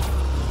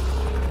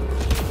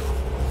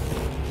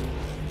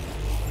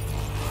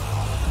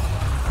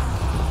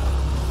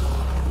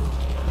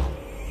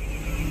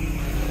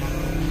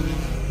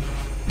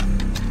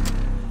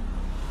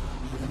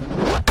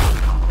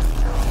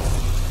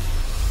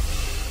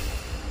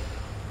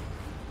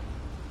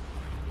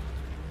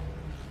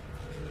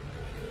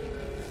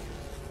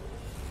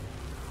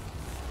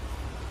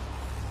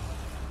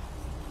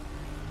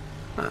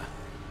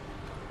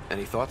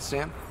 Any thoughts,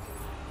 Sam?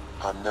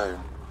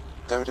 Unknown.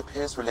 Though it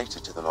appears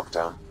related to the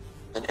lockdown,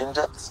 an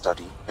in-depth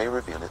study may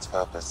reveal its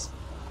purpose.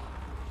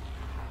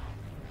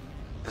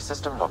 The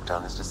system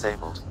lockdown is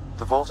disabled.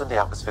 The vault and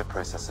the atmosphere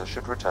processor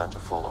should return to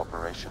full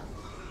operation.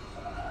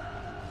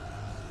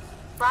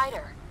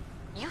 Ryder,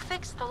 you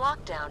fixed the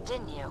lockdown,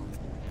 didn't you?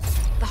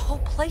 The whole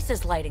place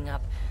is lighting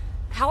up.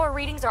 Power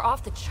readings are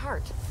off the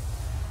chart.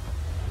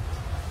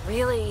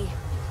 Really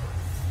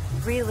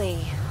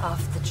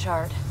off the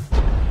chart.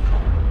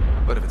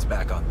 But if it's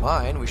back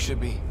online, we should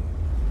be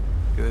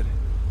good.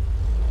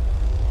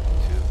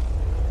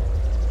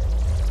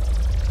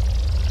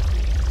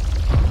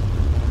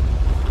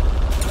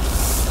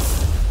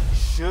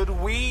 Should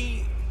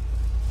we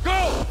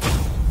go?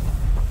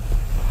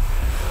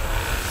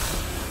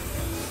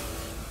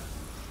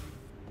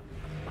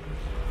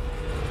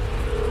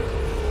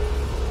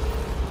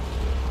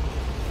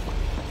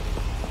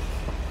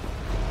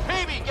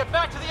 Baby, get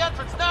back to the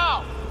entrance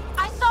now!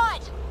 I saw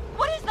it!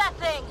 What is that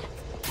thing?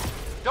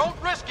 Don't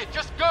risk it,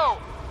 just go!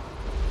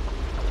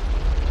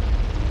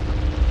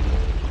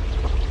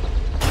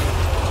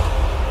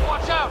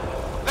 Watch out!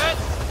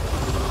 Vents!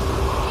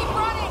 Keep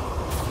running!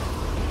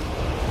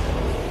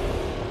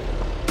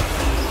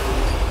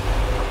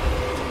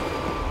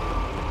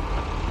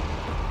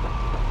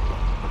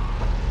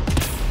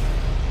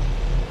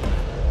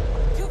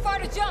 Too far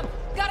to jump!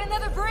 Got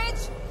another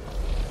bridge?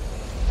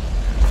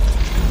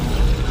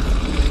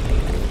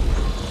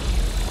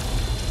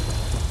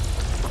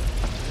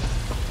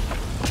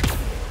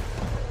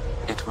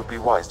 It would be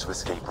wise to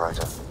escape,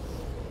 Ryder.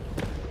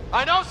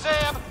 I know,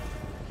 Sam!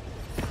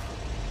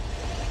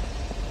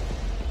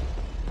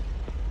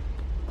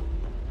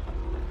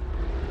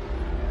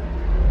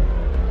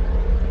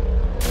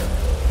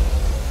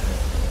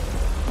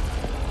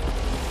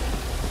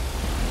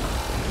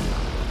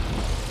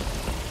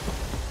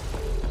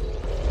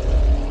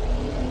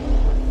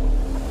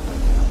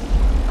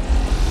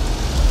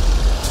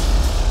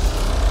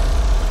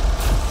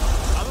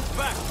 I look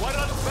back. Why did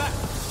I look back?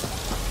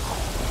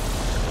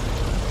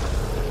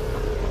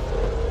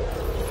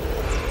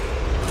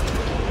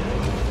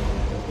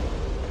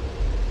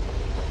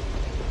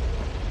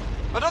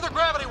 Another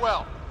gravity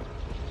well!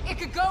 It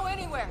could go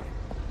anywhere.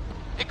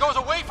 It goes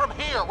away from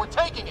here. We're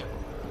taking it.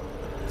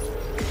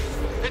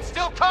 It's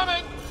still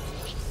coming!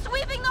 It's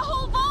sweeping the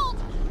whole vault!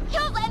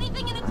 Kills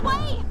anything in its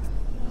way!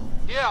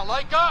 Yeah,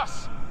 like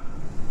us!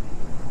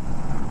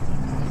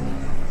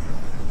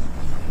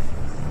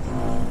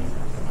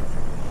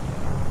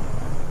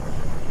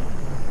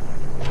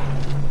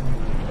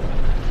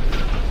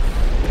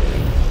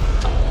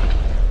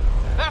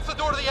 That's the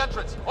door to the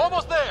entrance.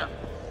 Almost there.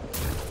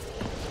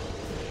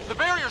 The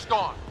barrier's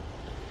gone.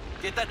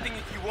 Get that thing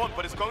if you want,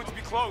 but it's going to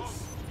be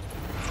close.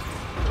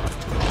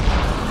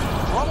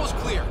 We're almost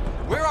clear.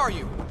 Where are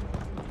you?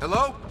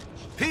 Hello?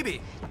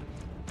 PB?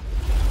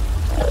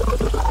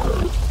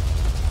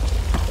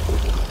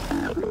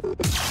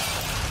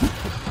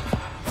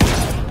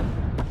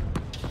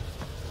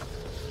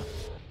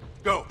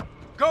 Go!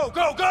 Go,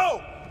 go,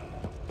 go!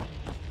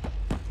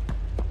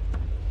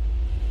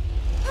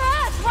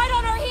 Ah, it's right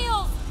on our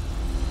heels!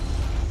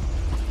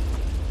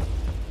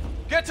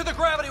 Get to the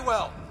gravity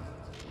well!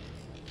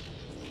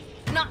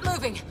 Not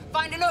moving.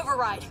 Find an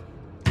override.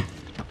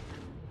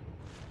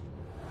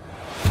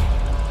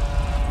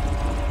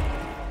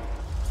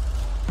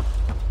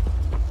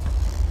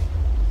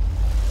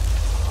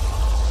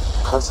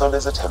 Console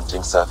is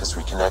attempting surface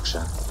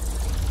reconnection.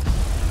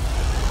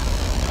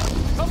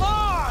 Come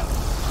on!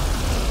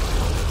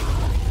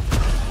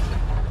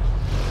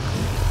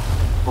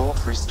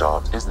 Path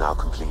restart is now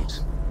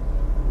complete.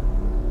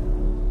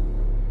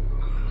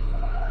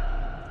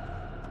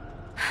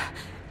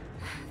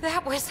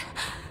 That was...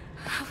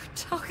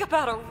 Talk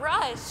about a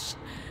rush.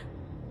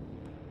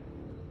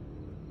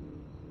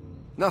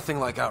 Nothing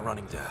like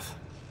outrunning death.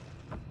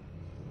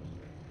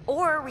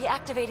 Or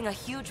reactivating a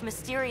huge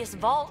mysterious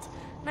vault.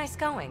 Nice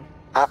going.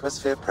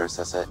 Atmosphere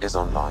processor is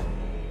online,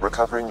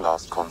 recovering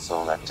last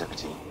console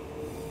activity.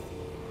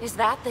 Is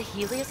that the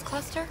Helios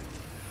cluster?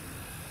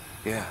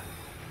 Yeah.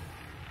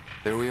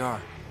 There we are.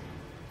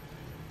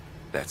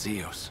 That's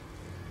EOS.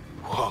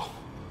 Whoa.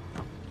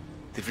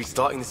 Did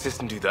restarting the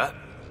system do that?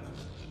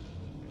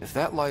 If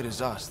that light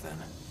is us, then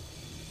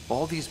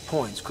all these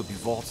points could be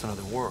vaults in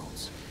other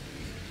worlds.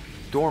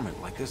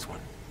 Dormant like this one.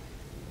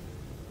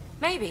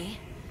 Maybe.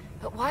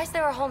 But why is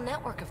there a whole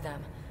network of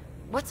them?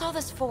 What's all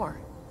this for?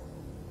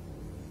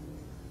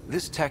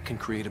 This tech can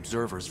create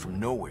observers from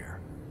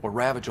nowhere, or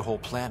ravage a whole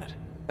planet.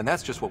 And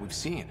that's just what we've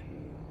seen.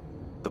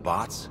 The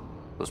bots,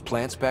 those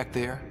plants back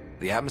there,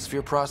 the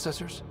atmosphere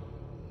processors.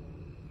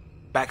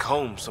 Back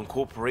home, some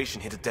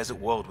corporation hit a desert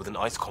world with an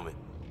ice comet.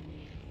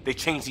 They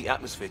changed the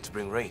atmosphere to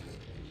bring rain.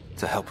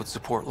 To help with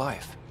support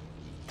life.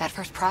 That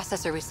first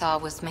processor we saw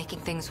was making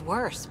things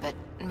worse, but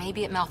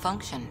maybe it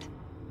malfunctioned.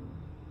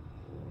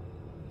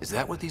 Is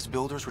that what these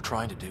builders were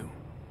trying to do?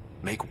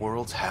 Make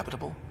worlds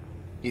habitable?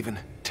 Even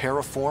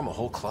terraform a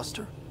whole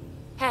cluster?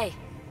 Hey,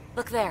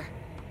 look there.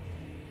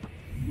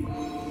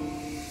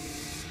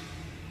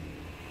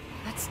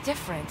 That's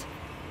different.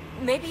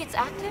 Maybe it's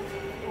active?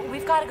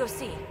 We've got to go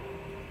see.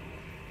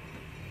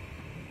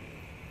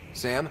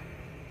 Sam?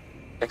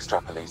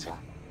 Extrapolating.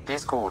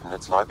 These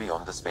coordinates lie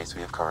beyond the space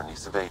we have currently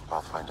surveyed,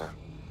 Pathfinder.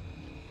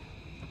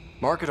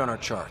 Mark it on our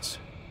charts.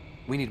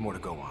 We need more to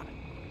go on.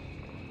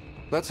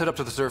 Let's head up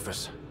to the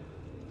surface.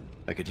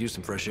 I could use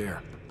some fresh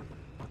air.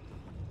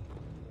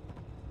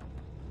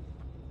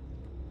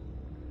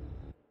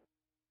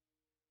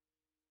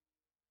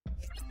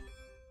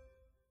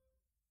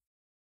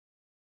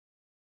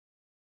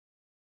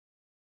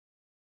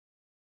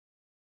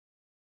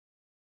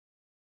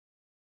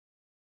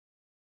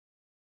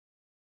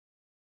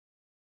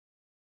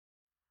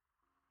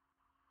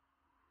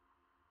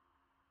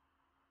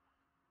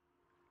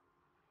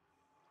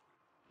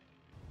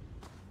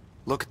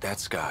 Look at that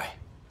sky.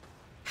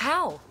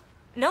 How?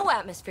 No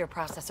atmosphere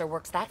processor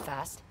works that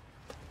fast.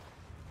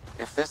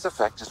 If this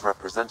effect is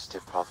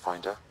representative,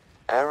 Pathfinder,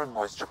 air and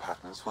moisture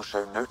patterns will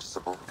show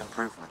noticeable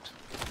improvement.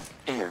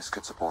 EOS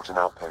could support an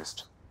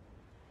outpost.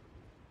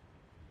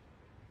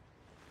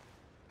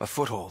 A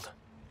foothold.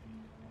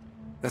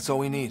 That's all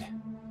we need.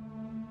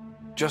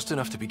 Just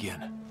enough to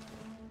begin.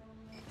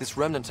 This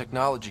remnant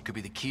technology could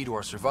be the key to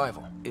our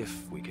survival,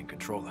 if we can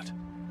control it.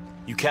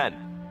 You can.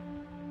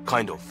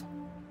 Kind of.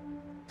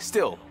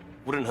 Still,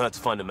 wouldn't hurt to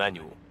find a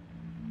manual.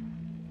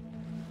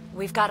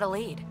 We've got a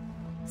lead.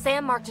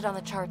 Sam marked it on the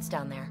charts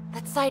down there.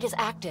 That site is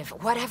active,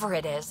 whatever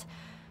it is.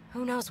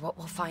 Who knows what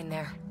we'll find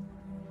there.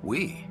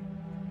 We?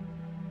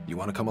 You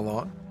want to come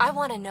along? I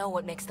want to know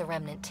what makes the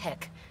Remnant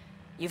tick.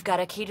 You've got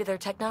a key to their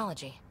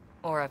technology.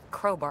 Or a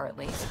crowbar, at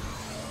least.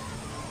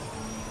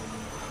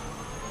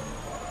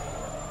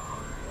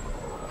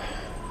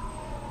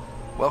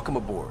 Welcome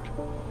aboard.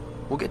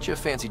 We'll get you a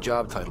fancy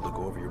job title to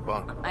go over your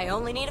bunk. I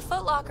only need a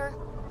footlocker.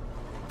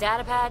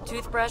 Datapad,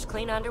 toothbrush,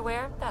 clean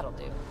underwear, that'll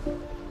do.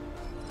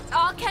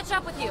 I'll catch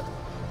up with you.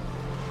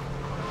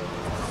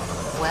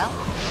 Well,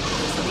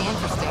 this will be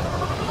interesting.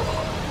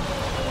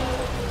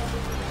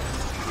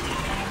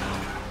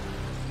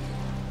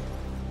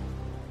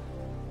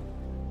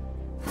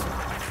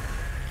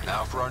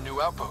 Now for our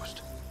new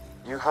outpost.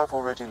 You have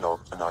already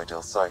logged an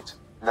ideal site.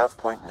 Nav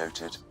point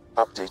noted.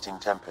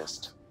 Updating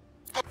Tempest.